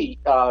already,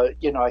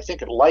 I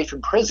think, in life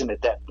in prison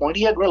at that point.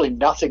 He had really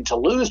nothing to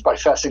lose by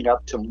fessing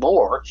up to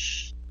more.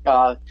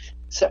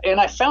 And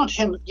I found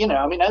him,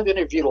 I've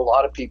interviewed a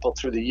lot of people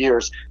through the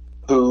years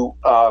who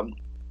are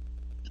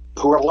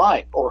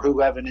lying or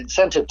who have an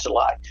incentive to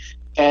lie.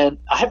 And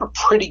I have a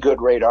pretty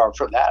good radar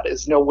for that.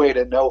 There's no way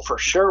to know for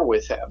sure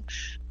with him.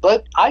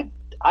 But I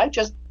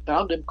just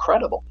found him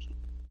credible.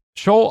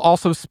 Scholl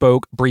also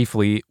spoke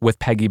briefly with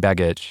Peggy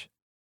Begich.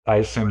 I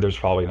assume there's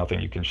probably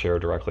nothing you can share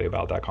directly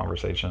about that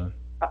conversation.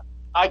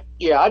 I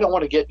don't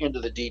want to get into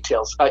the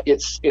details.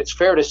 It's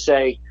fair to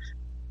say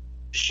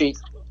she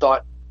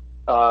thought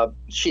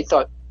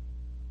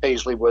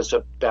Paisley was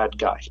a bad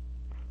guy.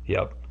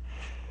 Yep.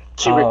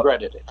 She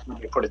regretted it, let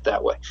me put it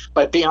that way.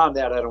 But beyond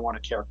that, I don't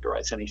want to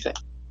characterize anything.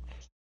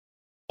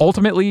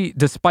 Ultimately,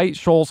 despite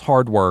Scholl's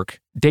hard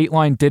work,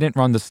 Dateline didn't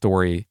run the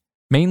story,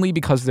 mainly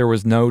because there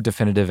was no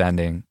definitive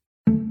ending.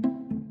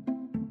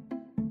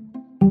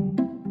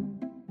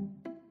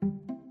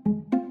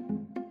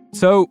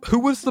 So, who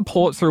was the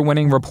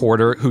Pulitzer-winning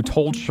reporter who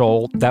told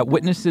Scholl that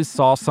witnesses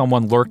saw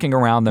someone lurking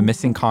around the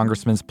missing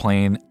congressman's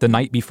plane the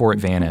night before it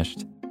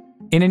vanished?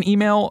 In an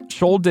email,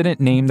 Scholl didn't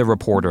name the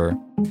reporter,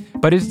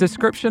 but his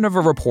description of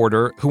a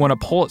reporter who won a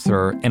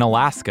Pulitzer in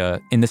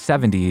Alaska in the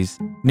 70s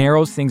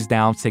narrows things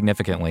down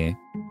significantly.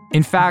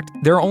 In fact,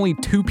 there are only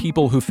two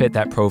people who fit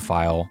that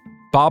profile: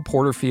 Bob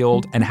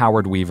Porterfield and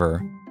Howard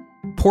Weaver.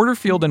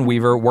 Porterfield and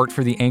Weaver worked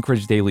for the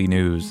Anchorage Daily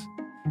News.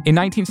 In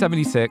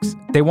 1976,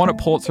 they won a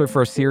Pulitzer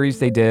for a series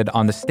they did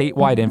on the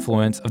statewide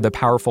influence of the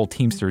powerful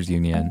Teamsters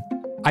Union.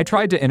 I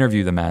tried to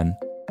interview the men,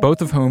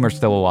 both of whom are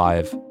still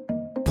alive.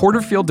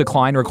 Porterfield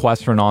declined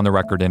requests for an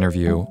on-the-record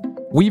interview.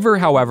 Weaver,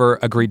 however,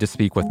 agreed to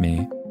speak with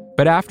me.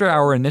 But after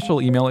our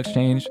initial email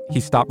exchange, he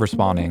stopped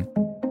responding.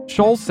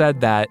 Scholl said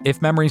that,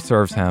 if memory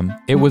serves him,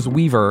 it was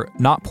Weaver,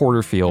 not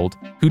Porterfield,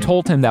 who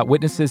told him that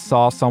witnesses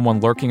saw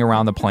someone lurking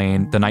around the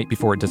plane the night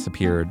before it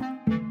disappeared.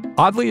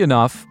 Oddly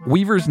enough,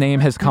 Weaver's name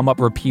has come up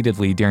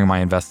repeatedly during my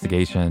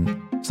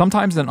investigation,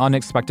 sometimes in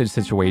unexpected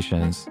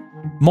situations.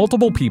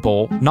 Multiple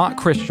people, not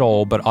Chris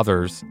Scholl, but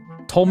others,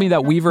 told me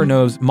that Weaver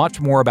knows much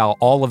more about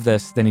all of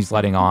this than he's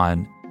letting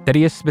on, that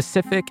he has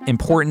specific,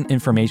 important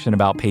information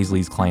about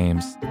Paisley's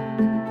claims.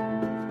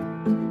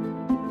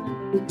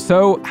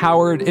 So,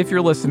 Howard, if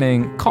you're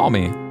listening, call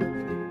me.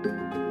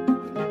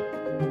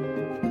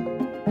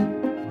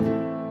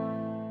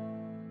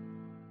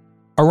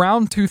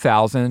 Around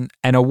 2000,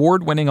 an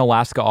award-winning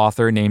Alaska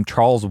author named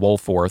Charles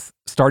Wohlforth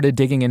started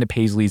digging into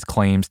Paisley's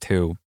claims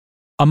too.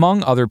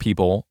 Among other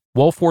people,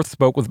 Wohlforth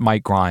spoke with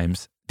Mike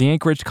Grimes, the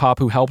Anchorage cop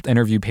who helped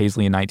interview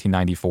Paisley in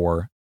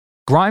 1994.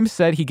 Grimes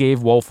said he gave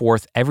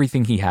Wohlforth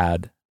everything he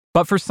had.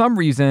 But for some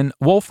reason,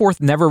 Wohlforth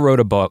never wrote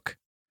a book.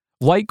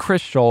 Like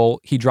Chris Scholl,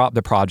 he dropped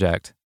the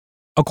project.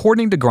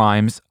 According to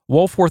Grimes,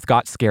 Wohlforth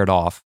got scared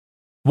off.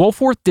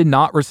 Wohlforth did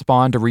not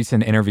respond to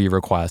recent interview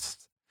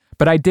requests,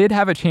 but I did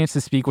have a chance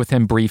to speak with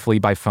him briefly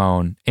by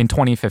phone in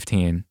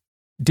 2015.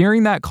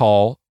 During that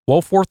call,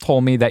 Wohlforth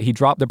told me that he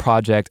dropped the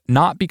project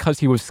not because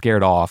he was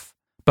scared off,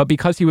 but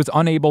because he was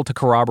unable to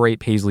corroborate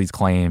Paisley's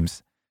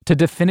claims, to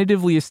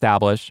definitively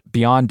establish,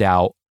 beyond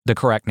doubt, the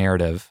correct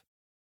narrative.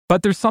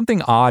 But there's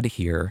something odd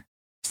here.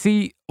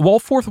 See,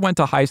 Wohlforth went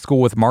to high school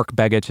with Mark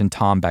Begich and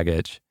Tom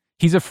Begich.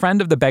 He's a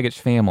friend of the Begich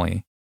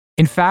family.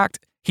 In fact,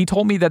 he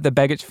told me that the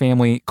Begich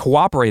family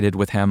cooperated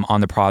with him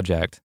on the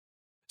project.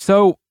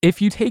 So,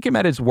 if you take him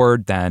at his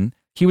word then,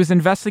 he was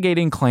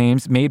investigating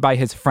claims made by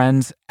his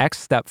friend's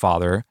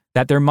ex-stepfather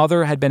that their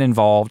mother had been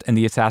involved in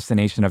the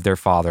assassination of their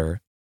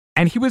father.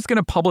 And he was going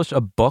to publish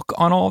a book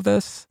on all of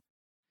this?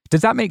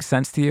 Does that make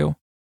sense to you?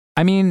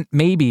 I mean,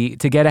 maybe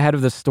to get ahead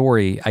of the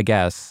story, I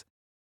guess.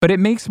 But it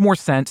makes more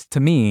sense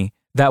to me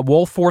that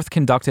Wohlforth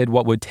conducted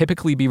what would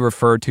typically be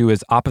referred to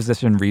as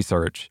opposition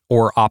research,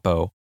 or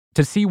Oppo,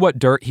 to see what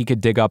dirt he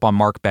could dig up on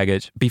Mark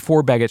Begich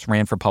before Begich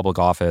ran for public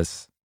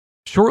office.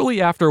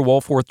 Shortly after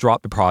Wohlforth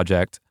dropped the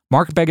project,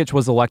 Mark Begich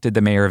was elected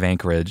the mayor of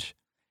Anchorage.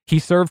 He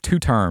served 2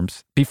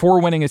 terms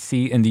before winning a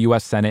seat in the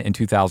U.S. Senate in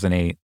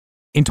 2008.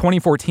 In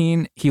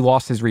 2014, he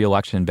lost his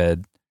re-election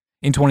bid.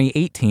 In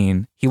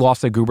 2018, he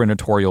lost a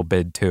gubernatorial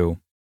bid too.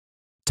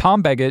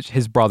 Tom Begich,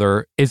 his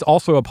brother, is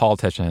also a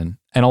politician,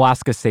 an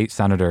Alaska state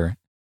senator.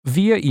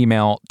 Via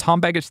email,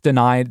 Tom Begich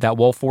denied that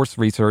Wohlforth's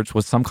research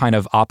was some kind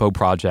of Oppo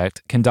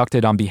project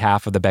conducted on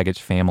behalf of the Begich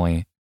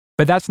family.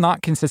 But that's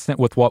not consistent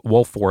with what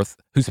Wohlforth,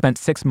 who spent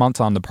 6 months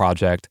on the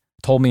project,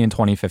 told me in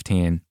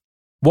 2015.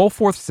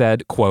 Wohlforth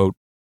said, quote,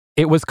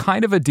 "It was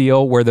kind of a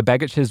deal where the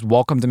Begiches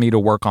welcomed me to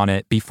work on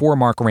it before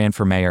Mark ran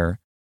for mayor.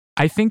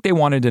 I think they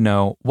wanted to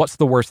know what's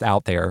the worst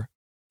out there.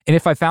 And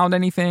if I found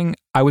anything,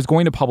 I was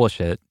going to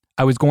publish it.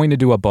 I was going to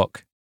do a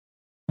book."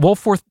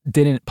 Wohlforth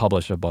didn't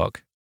publish a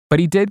book. But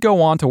he did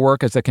go on to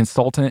work as a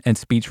consultant and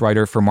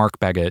speechwriter for Mark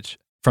Begich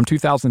from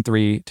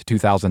 2003 to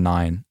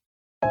 2009.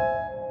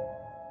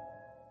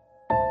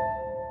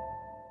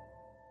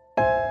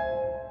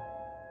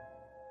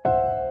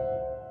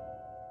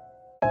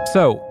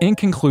 So, in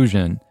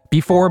conclusion,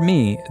 before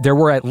me, there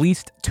were at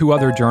least two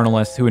other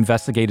journalists who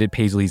investigated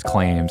Paisley's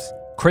claims,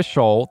 Chris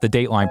Scholl, the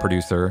Dateline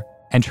producer,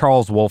 and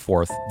Charles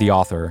Wohlforth, the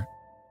author.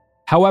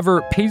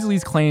 However,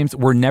 Paisley's claims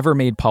were never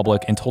made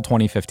public until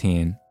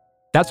 2015.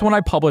 That's when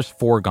I published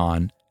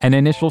Foregone, an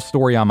initial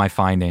story on my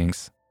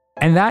findings.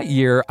 And that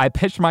year, I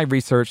pitched my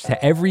research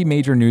to every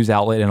major news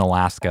outlet in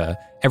Alaska,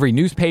 every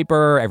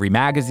newspaper, every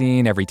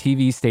magazine, every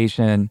TV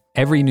station,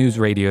 every news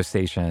radio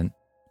station.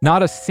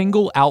 Not a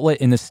single outlet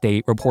in the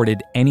state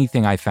reported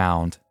anything I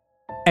found.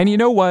 And you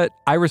know what?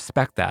 I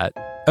respect that.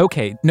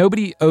 Okay,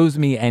 nobody owes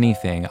me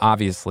anything,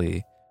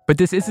 obviously. But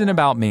this isn't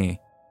about me.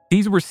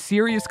 These were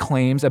serious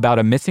claims about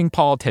a missing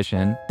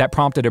politician that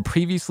prompted a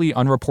previously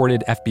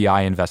unreported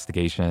FBI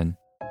investigation.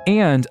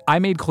 And I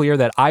made clear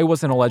that I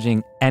wasn't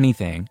alleging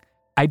anything.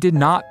 I did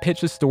not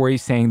pitch a story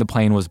saying the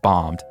plane was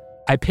bombed.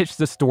 I pitched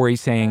the story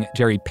saying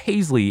Jerry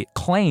Paisley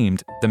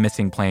claimed the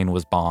missing plane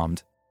was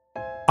bombed.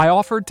 I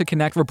offered to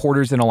connect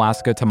reporters in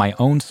Alaska to my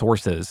own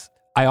sources.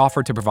 I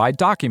offered to provide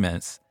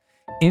documents.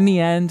 In the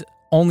end,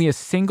 only a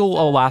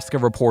single Alaska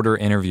reporter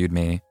interviewed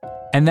me.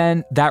 And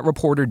then that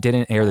reporter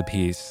didn't air the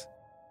piece.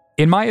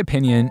 In my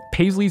opinion,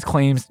 Paisley's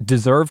claims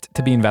deserved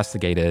to be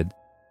investigated.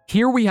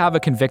 Here we have a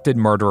convicted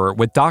murderer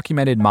with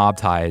documented mob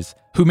ties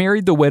who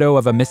married the widow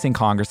of a missing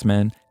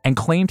congressman and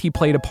claimed he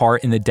played a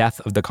part in the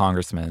death of the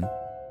congressman.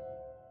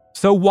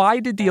 So why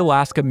did the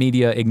Alaska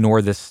media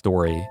ignore this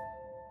story?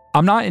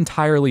 I'm not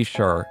entirely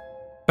sure,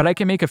 but I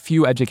can make a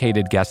few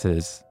educated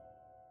guesses.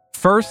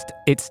 First,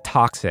 it's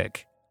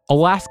toxic.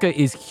 Alaska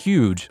is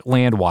huge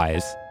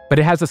land-wise, but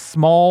it has a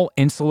small,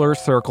 insular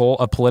circle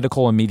of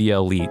political and media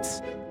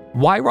elites.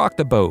 Why rock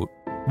the boat?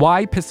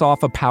 Why piss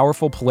off a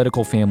powerful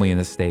political family in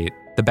the state,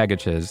 the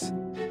Begiches?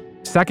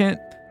 Second,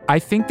 I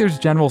think there's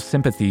general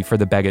sympathy for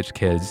the Begich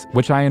kids,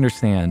 which I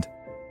understand.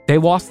 They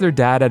lost their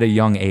dad at a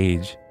young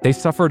age. They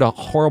suffered a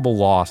horrible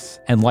loss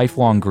and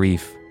lifelong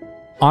grief.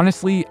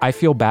 Honestly, I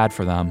feel bad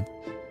for them.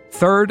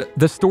 Third,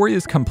 the story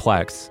is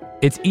complex.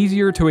 It's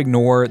easier to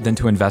ignore than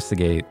to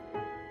investigate.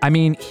 I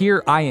mean,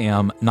 here I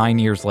am 9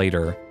 years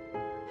later.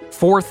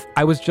 Fourth,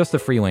 I was just a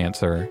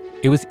freelancer.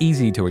 It was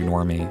easy to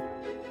ignore me.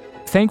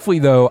 Thankfully,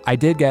 though, I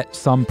did get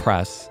some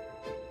press.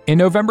 In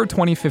November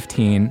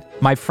 2015,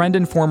 my friend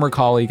and former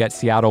colleague at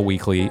Seattle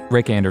Weekly,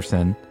 Rick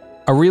Anderson,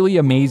 a really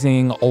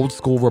amazing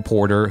old-school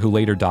reporter who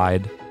later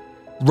died,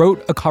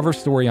 wrote a cover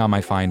story on my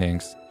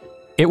findings.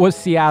 It was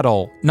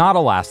Seattle, not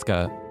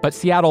Alaska, but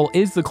Seattle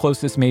is the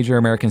closest major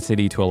American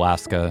city to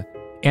Alaska,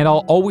 and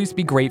I'll always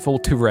be grateful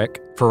to Rick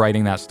for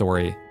writing that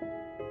story.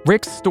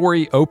 Rick's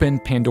story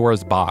opened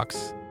Pandora's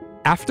box.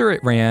 After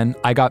it ran,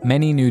 I got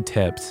many new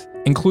tips,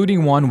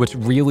 including one which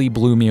really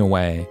blew me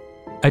away.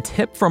 A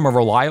tip from a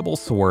reliable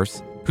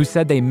source who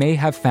said they may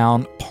have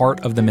found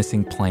part of the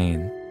missing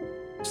plane.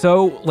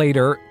 So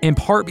later, in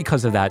part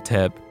because of that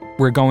tip,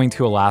 we're going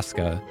to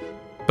Alaska.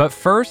 But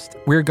first,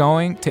 we're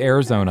going to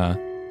Arizona.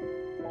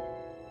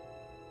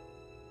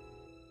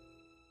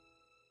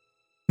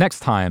 Next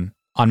time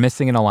on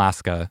Missing in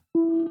Alaska.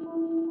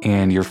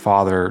 And your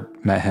father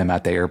met him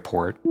at the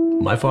airport.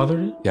 My father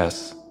did?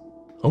 Yes.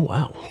 Oh,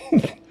 wow.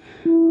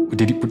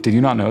 Did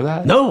you not know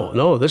that?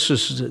 No. This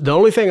is the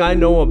only thing I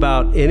know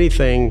about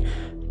anything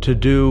to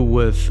do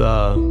with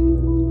what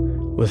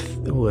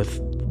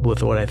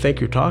I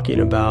think you're talking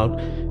about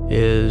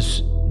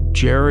is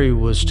Jerry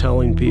was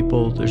telling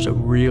people there's a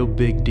real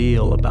big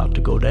deal about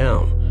to go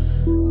down,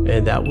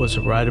 and that was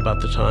right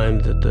about the time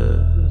that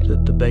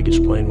the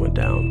Begich plane went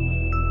down.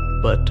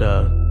 But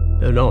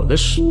no,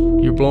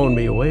 you're blowing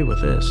me away with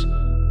this.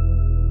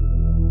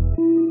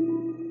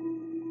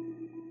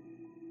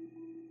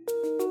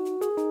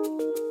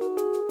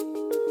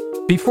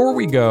 Before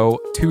we go,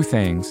 two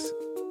things.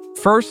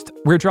 First,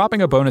 we're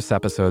dropping a bonus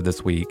episode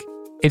this week.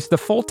 It's the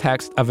full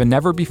text of a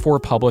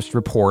never-before-published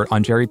report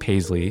on Jerry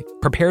Paisley,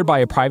 prepared by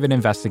a private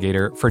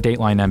investigator for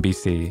Dateline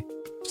NBC.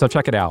 So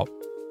check it out.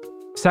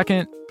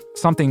 Second,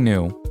 something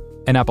new,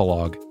 an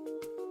epilogue.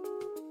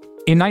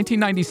 In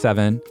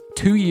 1997,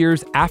 2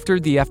 years after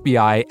the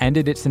FBI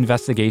ended its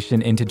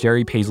investigation into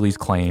Jerry Paisley's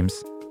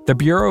claims, the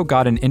Bureau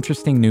got an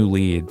interesting new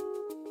lead.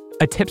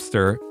 A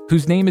tipster,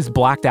 whose name is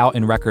blacked out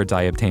in records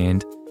I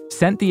obtained,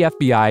 sent the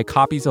FBI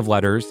copies of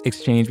letters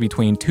exchanged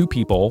between two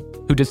people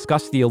who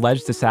discussed the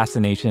alleged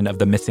assassination of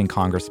the missing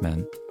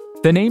congressman.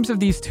 The names of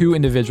these two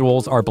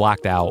individuals are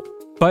blacked out,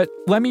 but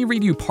let me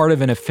read you part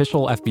of an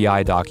official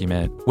FBI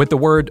document with the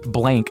word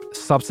blank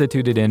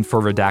substituted in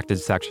for redacted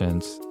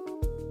sections.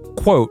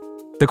 Quote,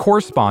 "The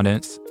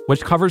correspondence,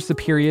 which covers the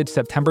period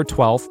September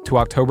 12th to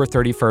October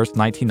 31st,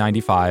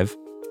 1995,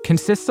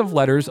 consists of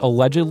letters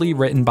allegedly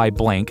written by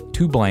blank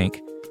to blank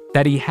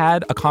that he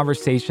had a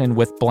conversation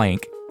with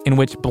blank in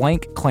which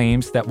blank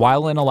claims that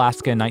while in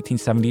Alaska in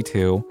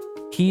 1972,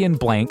 he and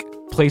blank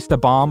placed a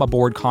bomb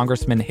aboard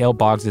Congressman Hale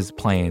Boggs'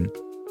 plane.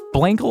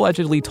 Blank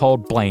allegedly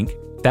told blank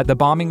that the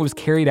bombing was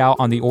carried out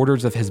on the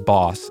orders of his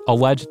boss,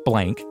 alleged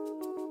blank,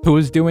 who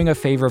was doing a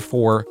favor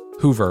for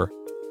Hoover.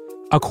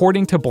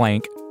 According to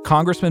blank,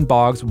 Congressman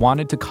Boggs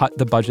wanted to cut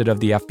the budget of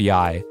the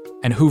FBI,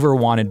 and Hoover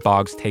wanted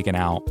Boggs taken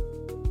out.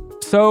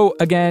 So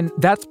again,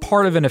 that's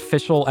part of an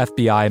official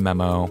FBI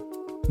memo.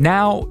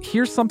 Now,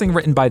 here's something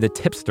written by the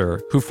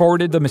tipster who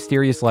forwarded the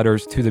mysterious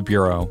letters to the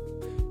Bureau.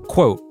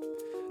 Quote,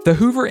 "The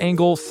Hoover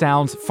angle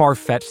sounds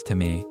far-fetched to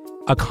me,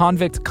 a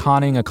convict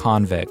conning a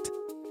convict.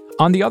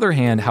 On the other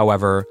hand,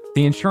 however,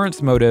 the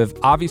insurance motive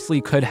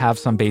obviously could have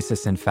some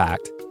basis in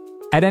fact.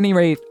 At any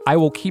rate, I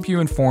will keep you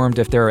informed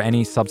if there are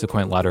any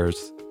subsequent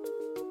letters."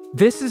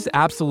 This is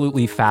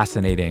absolutely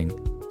fascinating.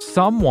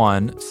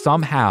 Someone,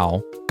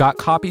 somehow, got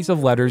copies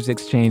of letters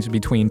exchanged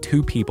between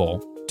two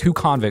people, two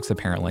convicts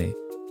apparently,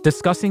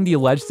 discussing the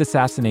alleged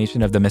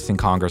assassination of the missing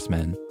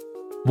congressman.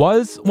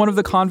 Was one of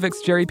the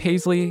convicts Jerry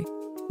Paisley?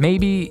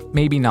 Maybe,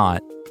 maybe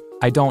not.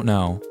 I don't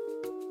know.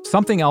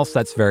 Something else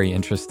that's very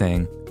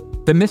interesting.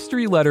 The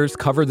mystery letters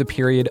cover the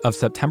period of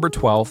September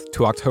 12th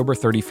to October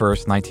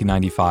 31st,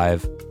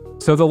 1995.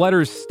 So the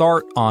letters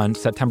start on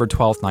September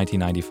 12th,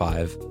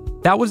 1995.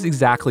 That was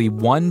exactly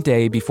 1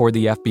 day before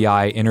the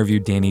FBI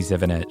interviewed Danny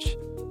Zivinich.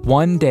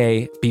 1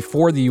 day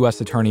before the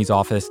U.S. Attorney's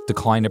Office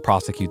declined to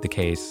prosecute the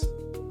case.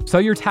 So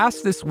your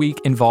task this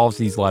week involves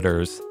these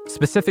letters,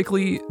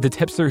 specifically the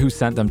tipster who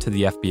sent them to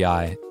the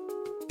FBI.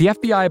 The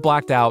FBI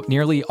blacked out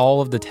nearly all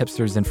of the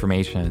tipster's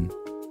information.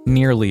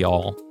 Nearly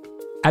all.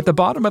 At the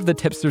bottom of the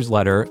tipster's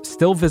letter,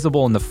 still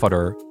visible in the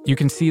footer, you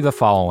can see the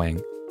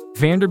following.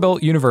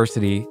 Vanderbilt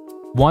University,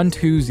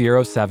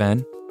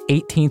 1207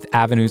 18th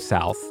Avenue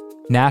South,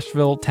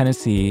 Nashville,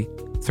 Tennessee,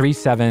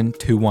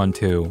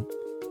 37212.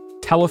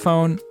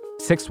 Telephone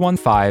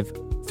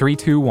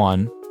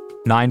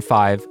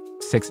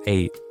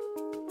 615-321-9568.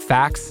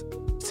 Fax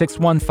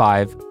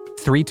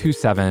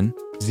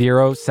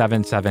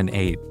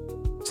 615-327-0778.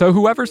 So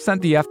whoever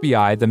sent the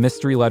FBI the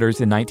mystery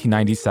letters in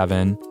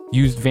 1997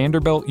 used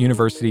Vanderbilt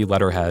University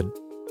letterhead.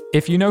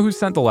 If you know who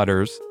sent the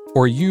letters,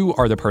 or you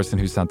are the person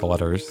who sent the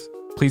letters,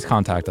 please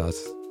contact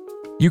us.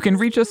 You can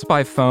reach us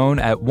by phone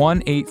at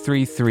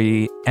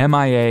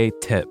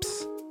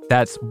 1-833-MIA-TIPS.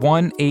 That's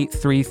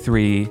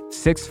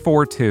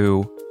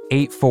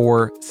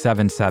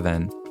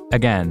 1-833-642-8477.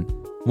 Again,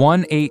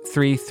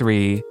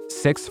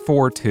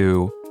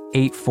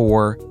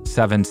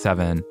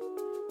 1-833-642-8477.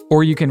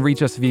 Or you can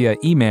reach us via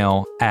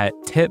email at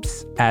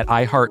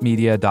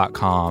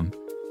tips@iheartmedia.com.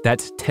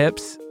 That's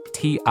tips,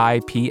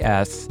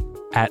 T-I-P-S,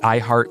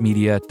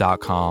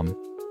 @iheartmedia.com.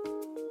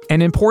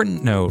 An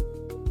important note,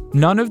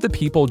 none of the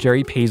people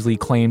Jerry Paisley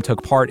claimed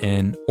took part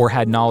in or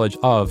had knowledge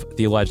of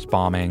the alleged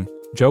bombing,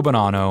 Joe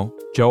Bonanno,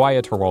 Joe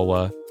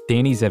Iatarola,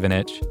 Danny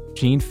Zivinich,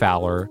 Gene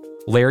Fowler,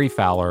 Larry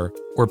Fowler,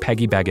 or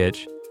Peggy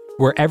Begich,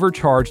 were ever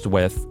charged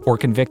with or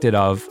convicted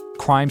of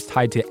crimes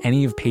tied to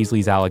any of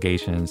Paisley's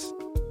allegations.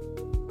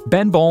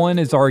 Ben Bolin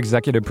is our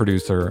executive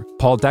producer.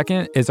 Paul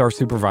Decant is our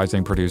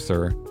supervising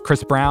producer.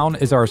 Chris Brown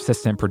is our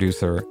assistant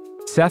producer.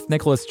 Seth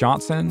Nicholas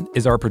Johnson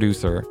is our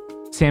producer.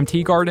 Sam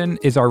Teagarden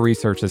is our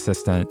research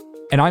assistant.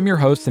 And I'm your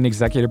host and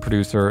executive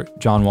producer,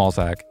 John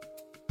Walczak.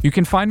 You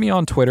can find me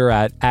on Twitter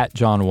at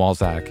John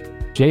Walczak,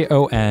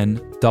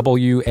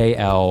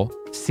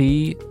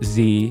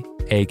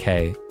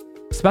 JONWALCZAK.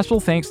 Special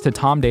thanks to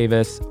Tom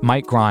Davis,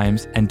 Mike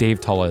Grimes, and Dave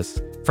Tullis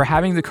for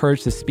having the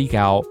courage to speak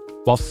out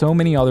while so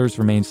many others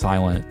remain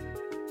silent.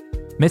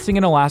 Missing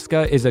in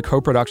Alaska is a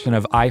co-production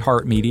of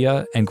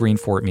iHeartMedia and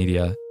Greenfort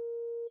Media.